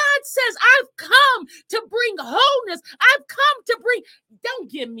 But God says, I've come to bring wholeness. I've come to bring. Don't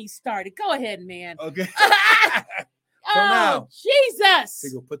get me started. Go ahead, man. Okay. Oh, now, Jesus.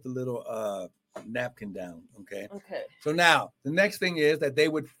 We'll put the little napkin down. Okay. Okay. So now the next thing is that they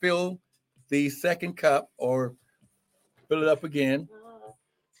would fill the second cup, or fill it up again.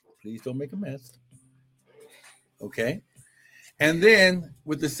 Please don't make a mess. Okay. And then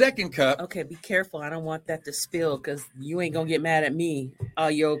with the second cup. Okay, be careful. I don't want that to spill, because you ain't going to get mad at me,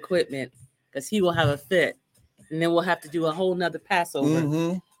 all your equipment, because he will have a fit. And then we'll have to do a whole nother Passover.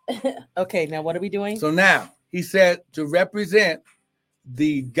 Mm-hmm. Okay, now what are we doing? So now he said to represent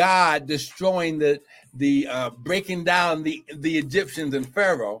the God destroying the breaking down the Egyptians and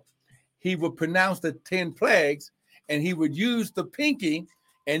Pharaoh, he would pronounce the 10 plagues, and he would use the pinky,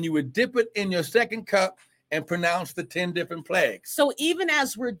 and you would dip it in your second cup and pronounce the 10 different plagues. So even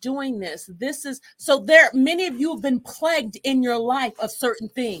as we're doing this is, so there, many of you have been plagued in your life of certain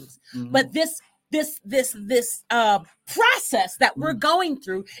things, Mm-hmm. but this process that we're going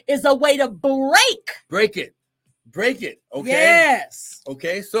through is a way to break it. Okay. Yes.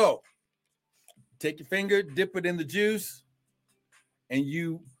 Okay. So take your finger, dip it in the juice, and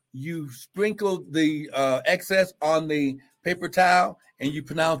you sprinkle the excess on the paper towel, and you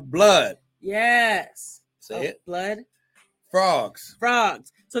pronounce blood. Yes. Say it. Blood. Frogs.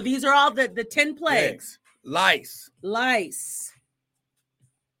 So these are all the 10 plagues. Lice.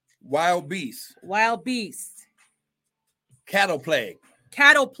 Wild beasts. Cattle plague.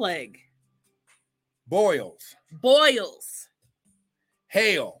 Boils.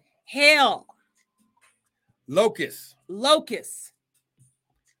 Hail. Locusts.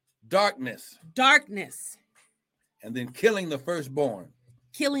 Darkness. And then killing the firstborn.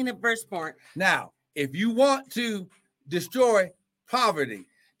 Now, if you want to destroy poverty,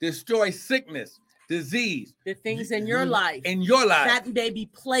 destroy sickness, disease, the things in your life that may be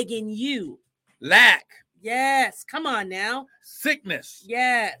plaguing you, lack, yes, come on now, sickness,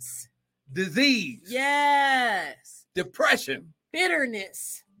 yes, disease, yes, depression,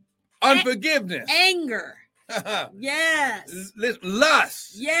 bitterness, unforgiveness, anger, yes,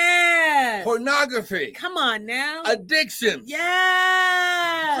 lust, yes, pornography, come on now, addiction,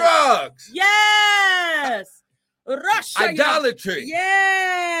 yes, drugs, yes, idolatry,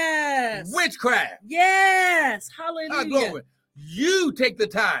 yes, witchcraft, yes, hallelujah, glory. You take the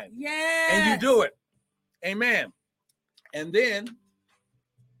time, yes, and you do it, amen. And then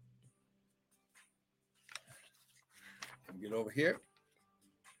get over here.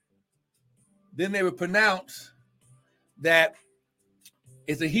 Then they would pronounce that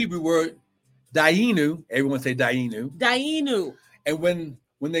it's a Hebrew word, Dayenu. Everyone say Dayenu. And when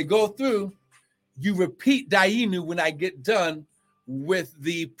they go through, you repeat Dayenu when I get done with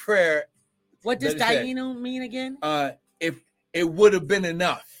the prayer. What does Dayenu mean again? If it would have been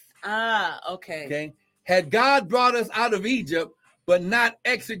enough. Okay. Had God brought us out of Egypt, but not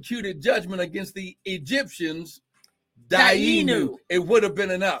executed judgment against the Egyptians, Dayenu, it would have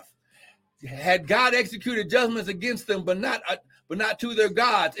been enough. Had God executed judgments against them, but not to their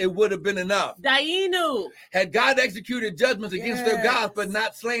gods, it would have been enough. Dayenu. Had God executed judgments against their gods, but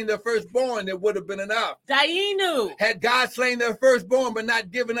not slain their firstborn, it would have been enough. Dayenu. Had God slain their firstborn, but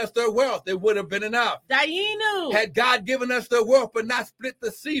not given us their wealth, it would have been enough. Dayenu. Had God given us their wealth, but not split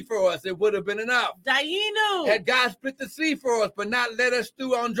the sea for us, it would have been enough. Dayenu. Had God split the sea for us, but not led us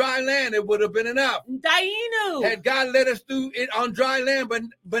through on dry land, it would have been enough. Dayenu. Had God led us through it on dry land,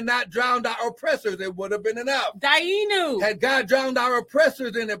 but not drowned our oppressors, it would have been enough. Dayenu. Had God drowned our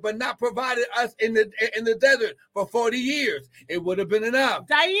oppressors in it, but not provided us in the desert for 40 years, it would have been enough.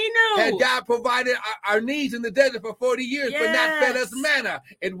 Dayenu. Had God provided our needs in the desert for 40 years, but not fed us manna,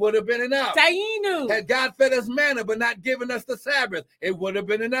 it would have been enough. Dayenu. Had God fed us manna, but not given us the Sabbath, it would have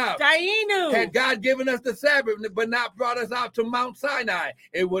been enough. Dayenu. Had God given us the Sabbath, but not brought us out to Mount Sinai,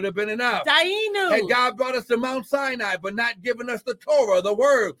 it would have been enough. Dayenu. Had God brought us to Mount Sinai, but not given us the Torah, the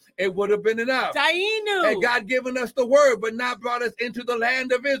word, it would have been enough. Dayenu. Had God given us the word, but not brought us into the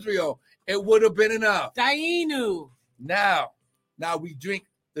land of Israel, it would have been enough. Dayenu. Now we drink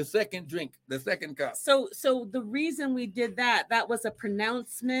the second cup. So the reason we did that was a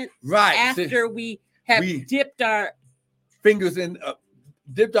pronouncement, right? After we have dipped our fingers in,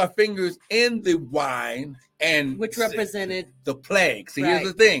 dipped our fingers in the wine, and which represented the plague. See, right.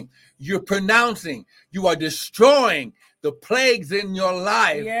 here's the thing: you're pronouncing, you are destroying the plagues in your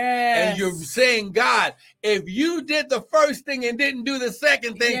life, and you're saying, God, if you did the first thing and didn't do the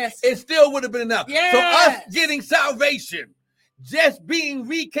second thing, it still would have been enough. So us getting salvation, just being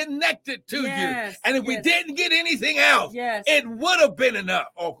reconnected to you, and if we didn't get anything else, it would have been enough.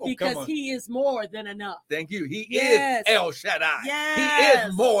 Because he is more than enough. Thank you. He is El Shaddai. He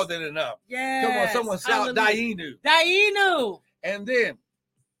is more than enough. Come on, someone shout Dainu. Dainu. And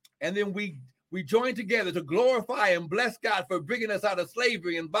then we join together to glorify and bless God for bringing us out of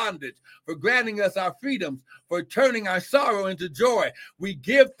slavery and bondage, for granting us our freedoms, for turning our sorrow into joy. We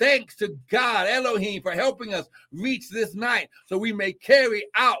give thanks to God, Elohim, for helping us reach this night so we may carry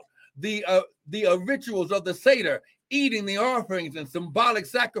out the rituals of the Seder, eating the offerings and symbolic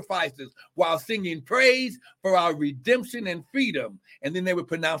sacrifices while singing praise for our redemption and freedom. And then they would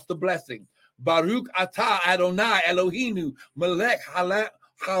pronounce the blessing. Baruch atah Adonai Eloheinu melech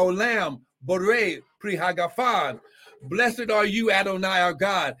haolam borei pri hagafan. Blessed are you, Adonai, our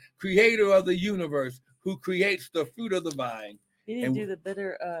God, creator of the universe, who creates the fruit of the vine. You didn't do the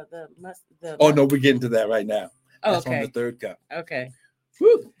bitter, no, we're getting to that right now. That's on the third cup. Okay.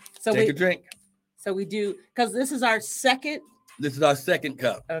 Woo. So take a drink. So we do, because this is our second. This is our second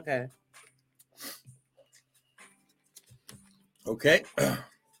cup. Okay. Okay.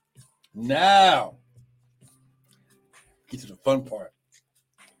 Now, get to the fun part.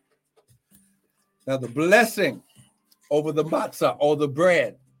 Now, the blessing over the matzah or the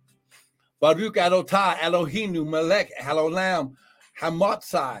bread. Baruch Adonai Eloheinu melech haolam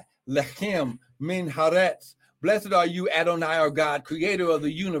hamatzah lechem min haaretz. Blessed are you, Adonai, our God, creator of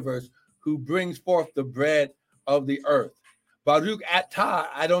the universe, who brings forth the bread of the earth. Baruch atah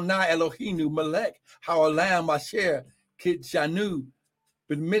Adonai Eloheinu melech haolam asher kitshanu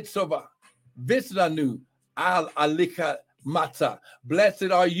b'mitzvah v'tzlanu al alika matzah. Blessed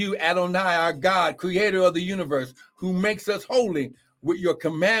are you, Adonai, our God, creator of the universe, who makes us holy with your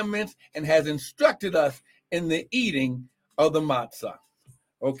commandments and has instructed us in the eating of the matzah.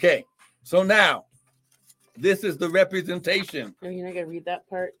 Okay, so now, this is the representation. No, you're not going to read that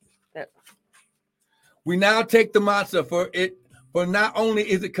part? We now take the matzah for not only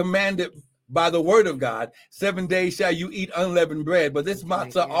is it commanded by the word of God, 7 days shall you eat unleavened bread, but this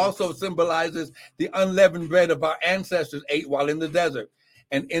matzah also symbolizes the unleavened bread of our ancestors ate while in the desert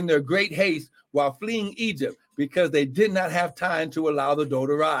and in their great haste while fleeing Egypt, because they did not have time to allow the dough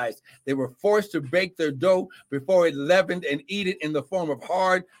to rise. They were forced to bake their dough before it leavened and eat it in the form of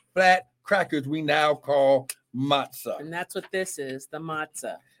hard, flat crackers we now call matzah. And that's what this is, the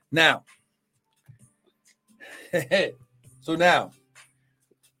matzah. Now, so now,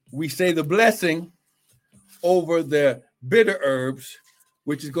 we say the blessing over the bitter herbs,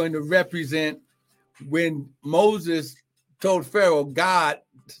 which is going to represent when Moses told Pharaoh, God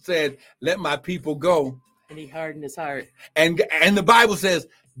said, let my people go. And he hardened his heart. And the Bible says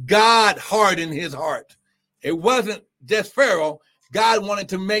God hardened his heart. It wasn't just Pharaoh. God wanted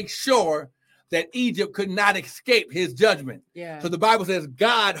to make sure that Egypt could not escape his judgment. Yeah. So the Bible says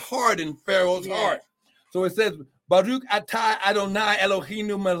God hardened Pharaoh's heart. So it says, Baruch atah Adonai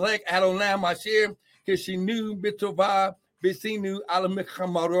Eloheinu melech haolam asher kitshanu b'tovah v'tzinu al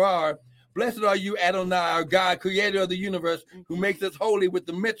mechamarar. Blessed are you, Adonai, our God, creator of the universe, who makes us holy with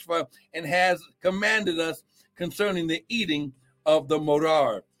the mitzvah and has commanded us concerning the eating of the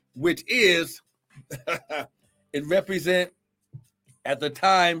morar, which is, it represents at the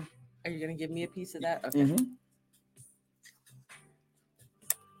time. Are you going to give me a piece of that? Okay. Mm-hmm.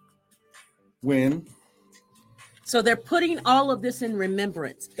 When? So they're putting all of this in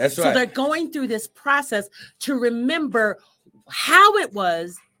remembrance. That's right. So they're going through this process to remember how it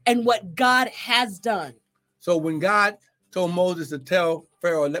was and what God has done. So when God told Moses to tell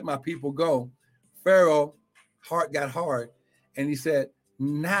Pharaoh, let my people go, Pharaoh's heart got hard. And he said,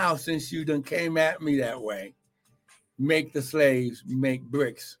 now since you done came at me that way, make the slaves make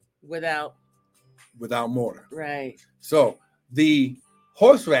bricks. Without mortar. Right. So the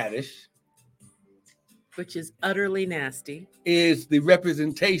horseradish, which is utterly nasty, is the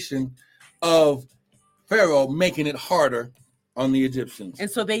representation of Pharaoh making it harder on the Egyptians. And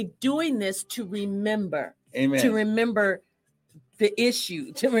so they doing this to remember. Amen. To remember the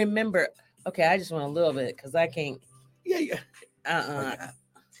issue. To remember, okay, I just want a little bit because I can't. Yeah. Okay.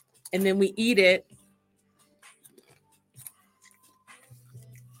 And then we eat it.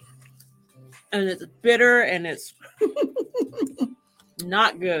 And it's bitter and it's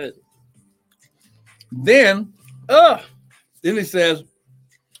not good. Then it says,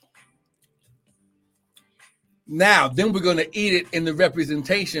 Now, then we're going to eat it in the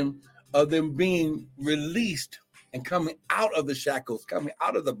representation of them being released and coming out of the shackles, coming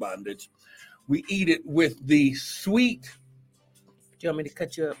out of the bondage. We eat it with the sweet. Do you want me to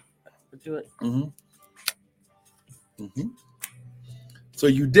cut you up? Do it. So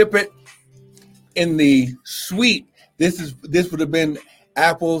you dip it in the sweet. This would have been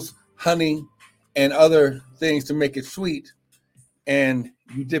apples, honey, and other things to make it sweet. And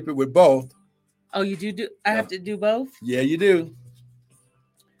you dip it with both. Oh, you do? I have to do both? Yeah, you do.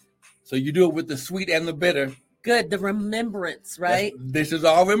 So you do it with the sweet and the bitter. Good. The remembrance, right? This is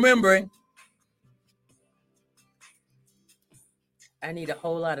all remembering. I need a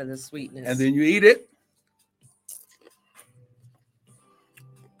whole lot of the sweetness. And then you eat it.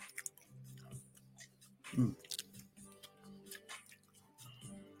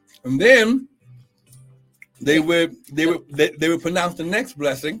 And then they would pronounce the next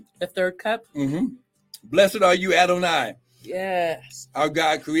blessing. The third cup? Blessed are you, Adonai. Yes. Our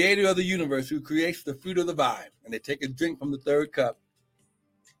God, creator of the universe, who creates the fruit of the vine. And they take a drink from the third cup.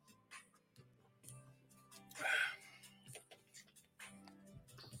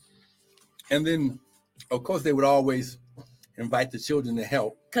 And then, of course, they would always invite the children to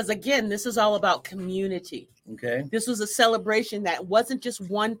help. Because again, this is all about community. Okay. This was a celebration that wasn't just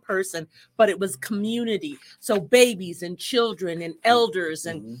one person, but it was community. So babies and children and elders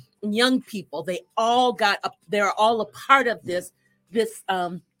and young people, they're all a part of this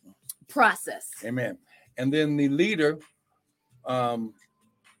process. Amen. And then the leader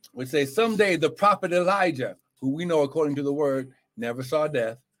would say, someday the prophet Elijah, who we know according to the word never saw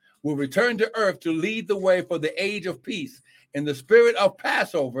death, will return to earth to lead the way for the age of peace. In the spirit of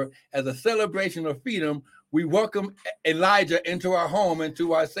Passover, as a celebration of freedom, we welcome Elijah into our home and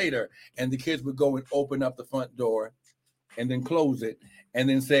to our Seder. And the kids would go and open up the front door and then close it and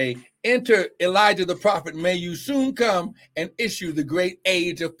then say, enter Elijah the prophet, may you soon come and issue the great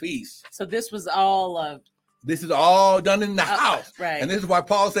age of peace. So this was all this is all done in the house. Right. And this is why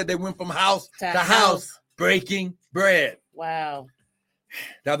Paul said they went from house to house breaking bread. Wow.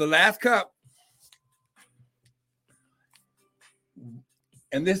 Now the last cup,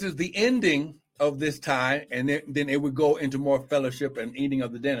 and this is the ending of this time, and then it would go into more fellowship and eating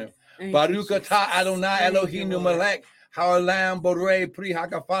of the dinner. Baruch atah Adonai Eloheinu melech haolam borei pri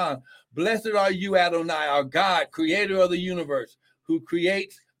hakafan. Blessed are you, Adonai, our God, creator of the universe, who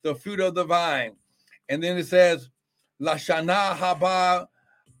creates the fruit of the vine. And then it says, Lashana haba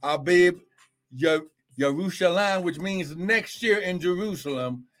abib Yerushalayim, which means next year in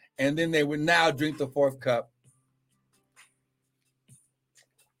Jerusalem. And then they would now drink the fourth cup.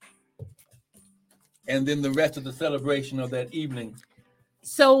 And then the rest of the celebration of that evening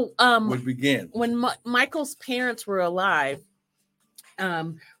would begin. When Michael's parents were alive,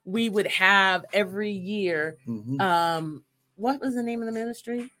 we would have every year, what was the name of the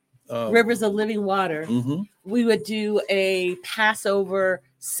ministry? Rivers of Living Water. We would do a Passover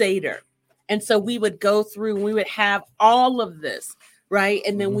Seder. And so we would go through, and we would have all of this, right?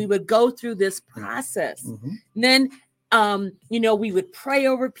 And then we would go through this process. And then, we would pray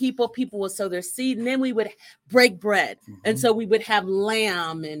over people. People would sow their seed, and then we would break bread. And so we would have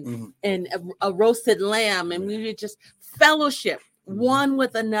lamb and a roasted lamb, and we would just fellowship one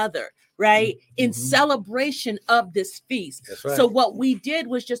with another, right? In celebration of this feast. That's right. So what we did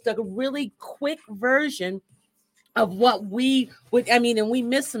was just a really quick version of what we would, and we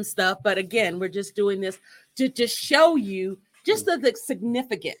missed some stuff, but again, we're just doing this to just show you just the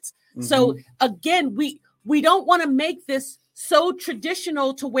significance. So again, we don't want to make this so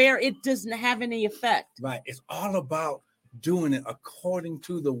traditional to where it doesn't have any effect. Right. It's all about doing it according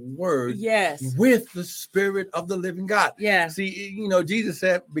to the word. Yes. With the spirit of the living God. Yeah. See, Jesus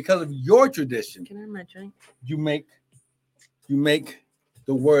said, because of your tradition, Can I have my drink? You make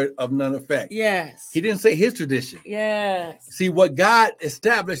the word of none effect. Yes. He didn't say his tradition. Yes. See, what God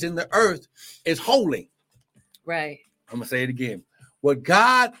established in the earth is holy. Right. I'm going to say it again. What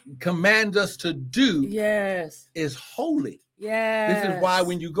God commands us to do is holy. Yes. This is why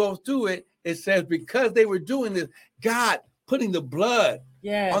when you go through it, it says because they were doing this, God putting the blood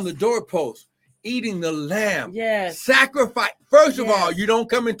on the doorpost, eating the lamb, sacrifice. First of all, you don't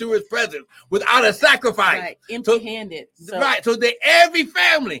come into his presence without a sacrifice. Right, empty-handed. So every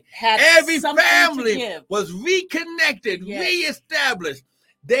family was reconnected, reestablished.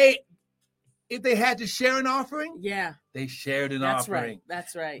 If they had to share an offering, they shared an offering.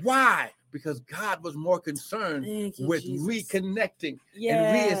 That's right. Why? Because God was more concerned with reconnecting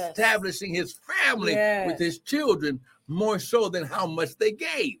and reestablishing his family with his children more so than how much they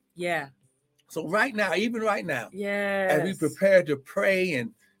gave. Yeah. So even right now, as we prepare to pray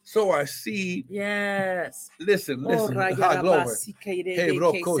and sow our seed. Yes. Listen. Oh, High glory. Hey,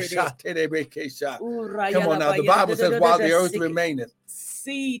 come on now. The Bible says, while the earth remaineth.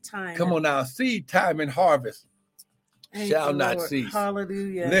 Seed time. Come on now. Seed time and harvest shall not cease.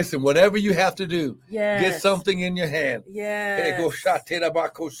 Hallelujah. Listen, whatever you have to do, get something in your hand. Yes.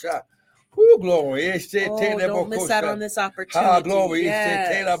 Woo, glory. Don't miss out on this opportunity. Glory.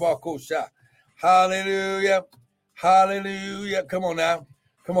 Yes. Hallelujah. Hallelujah. Come on now.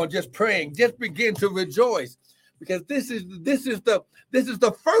 Come on, just praying. Just begin to rejoice. Because this is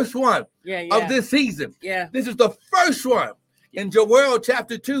the first one of this season. Yeah. This is the first one. In Joel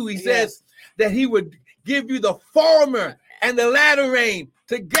chapter 2, he says that he would give you the former and the latter rain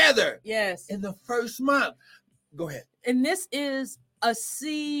together. Yes. In the first month. Go ahead. And this is a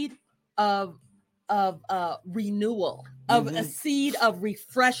seed of renewal, of a seed of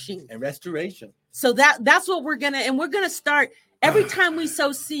refreshing and restoration. So that's what we're gonna start every time we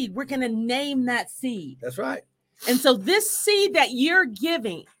sow seed, we're gonna name that seed. That's right. And so this seed that you're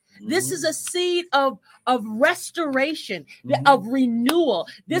giving, this is a seed of restoration, of renewal.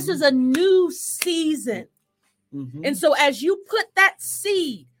 This is a new season. And so as you put that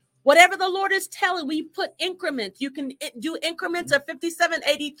seed, whatever the Lord is telling, we put increments. You can do increments of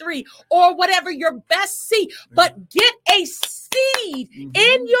 5783 or whatever your best seed, but get a seed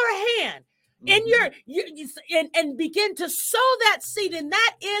in your hand. In and begin to sow that seed, and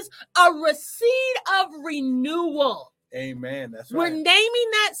that is a seed of renewal. Amen. That's right. We're naming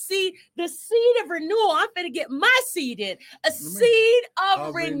that seed the seed of renewal. I'm going to get my seed in a seed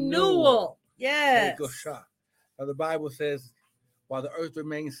of renewal. Yes. Now the Bible says, while the earth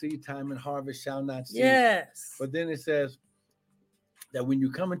remains, seed time and harvest shall not cease. Yes. But then it says that when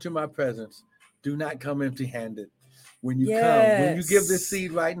you come into my presence, do not come empty-handed. When you come, when you give this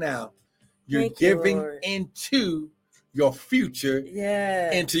seed right now, you're giving into your future,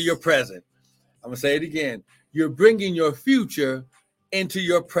 into your present. I'm going to say it again. You're bringing your future into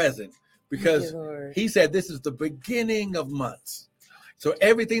your present, because he said this is the beginning of months. So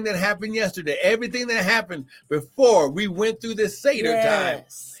everything that happened yesterday, everything that happened before we went through this Seder time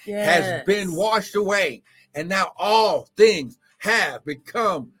has been washed away. And now all things have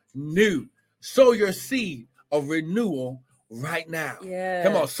become new. Sow your seed of renewal right now.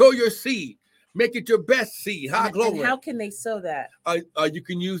 Come on, sow your seed. Make it your best seed. And how can they sow that? You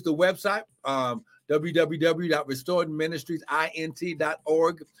can use the website,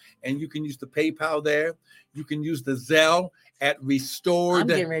 www.restoredministriesint.org, and you can use the PayPal there. You can use the Zelle at restored, I'm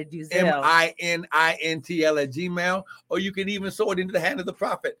getting ready to do Zelle. MININTL at Gmail, or you can even sow it into the hand of the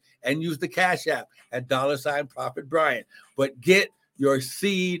prophet and use the Cash App at $Prophet Brian. But get your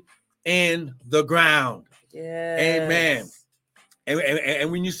seed in the ground. Amen.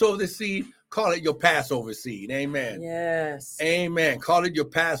 And when you sow the seed, call it your Passover seed. Amen. Yes. Amen. Call it your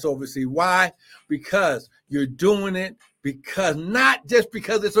Passover seed. Why? Because you're doing it not just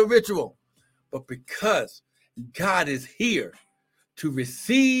because it's a ritual, but because God is here to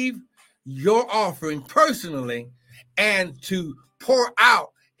receive your offering personally and to pour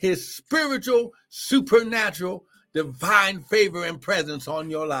out his spiritual, supernatural, divine favor and presence on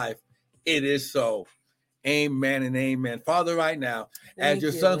your life. It is so. Amen and amen. Father, right now, as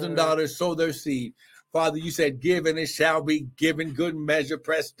your sons and daughters sow their seed, Father, you said, give and it shall be given, good measure,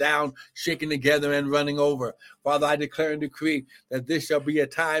 pressed down, shaken together and running over. Father, I declare and decree that this shall be a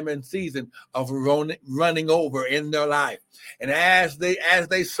time and season of running over in their life. And as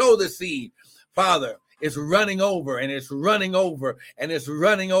they sow the seed, Father, it's running over and it's running over and it's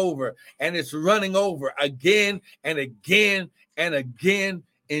running over and it's running over again and again and again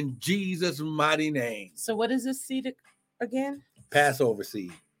in Jesus' mighty name. So what is this seed again? Passover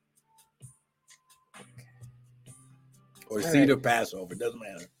seed. Or seed of Passover, doesn't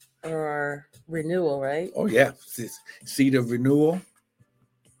matter. Or renewal, right? Oh, yeah. Seed of renewal.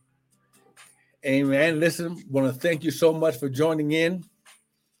 Amen. Listen, want to thank you so much for joining in.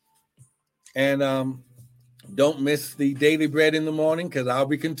 And don't miss the Daily Bread in the morning, because I'll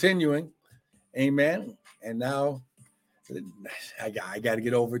be continuing. Amen. And now I got to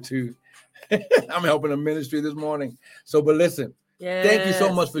get over to, I'm helping a ministry this morning. So, but listen, thank you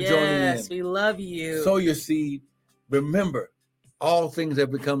so much for joining in. Yes, we love you. Sow your seed. Remember, all things have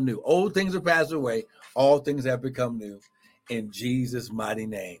become new. Old things have passed away. All things have become new. In Jesus' mighty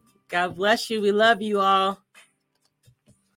name. God bless you. We love you all.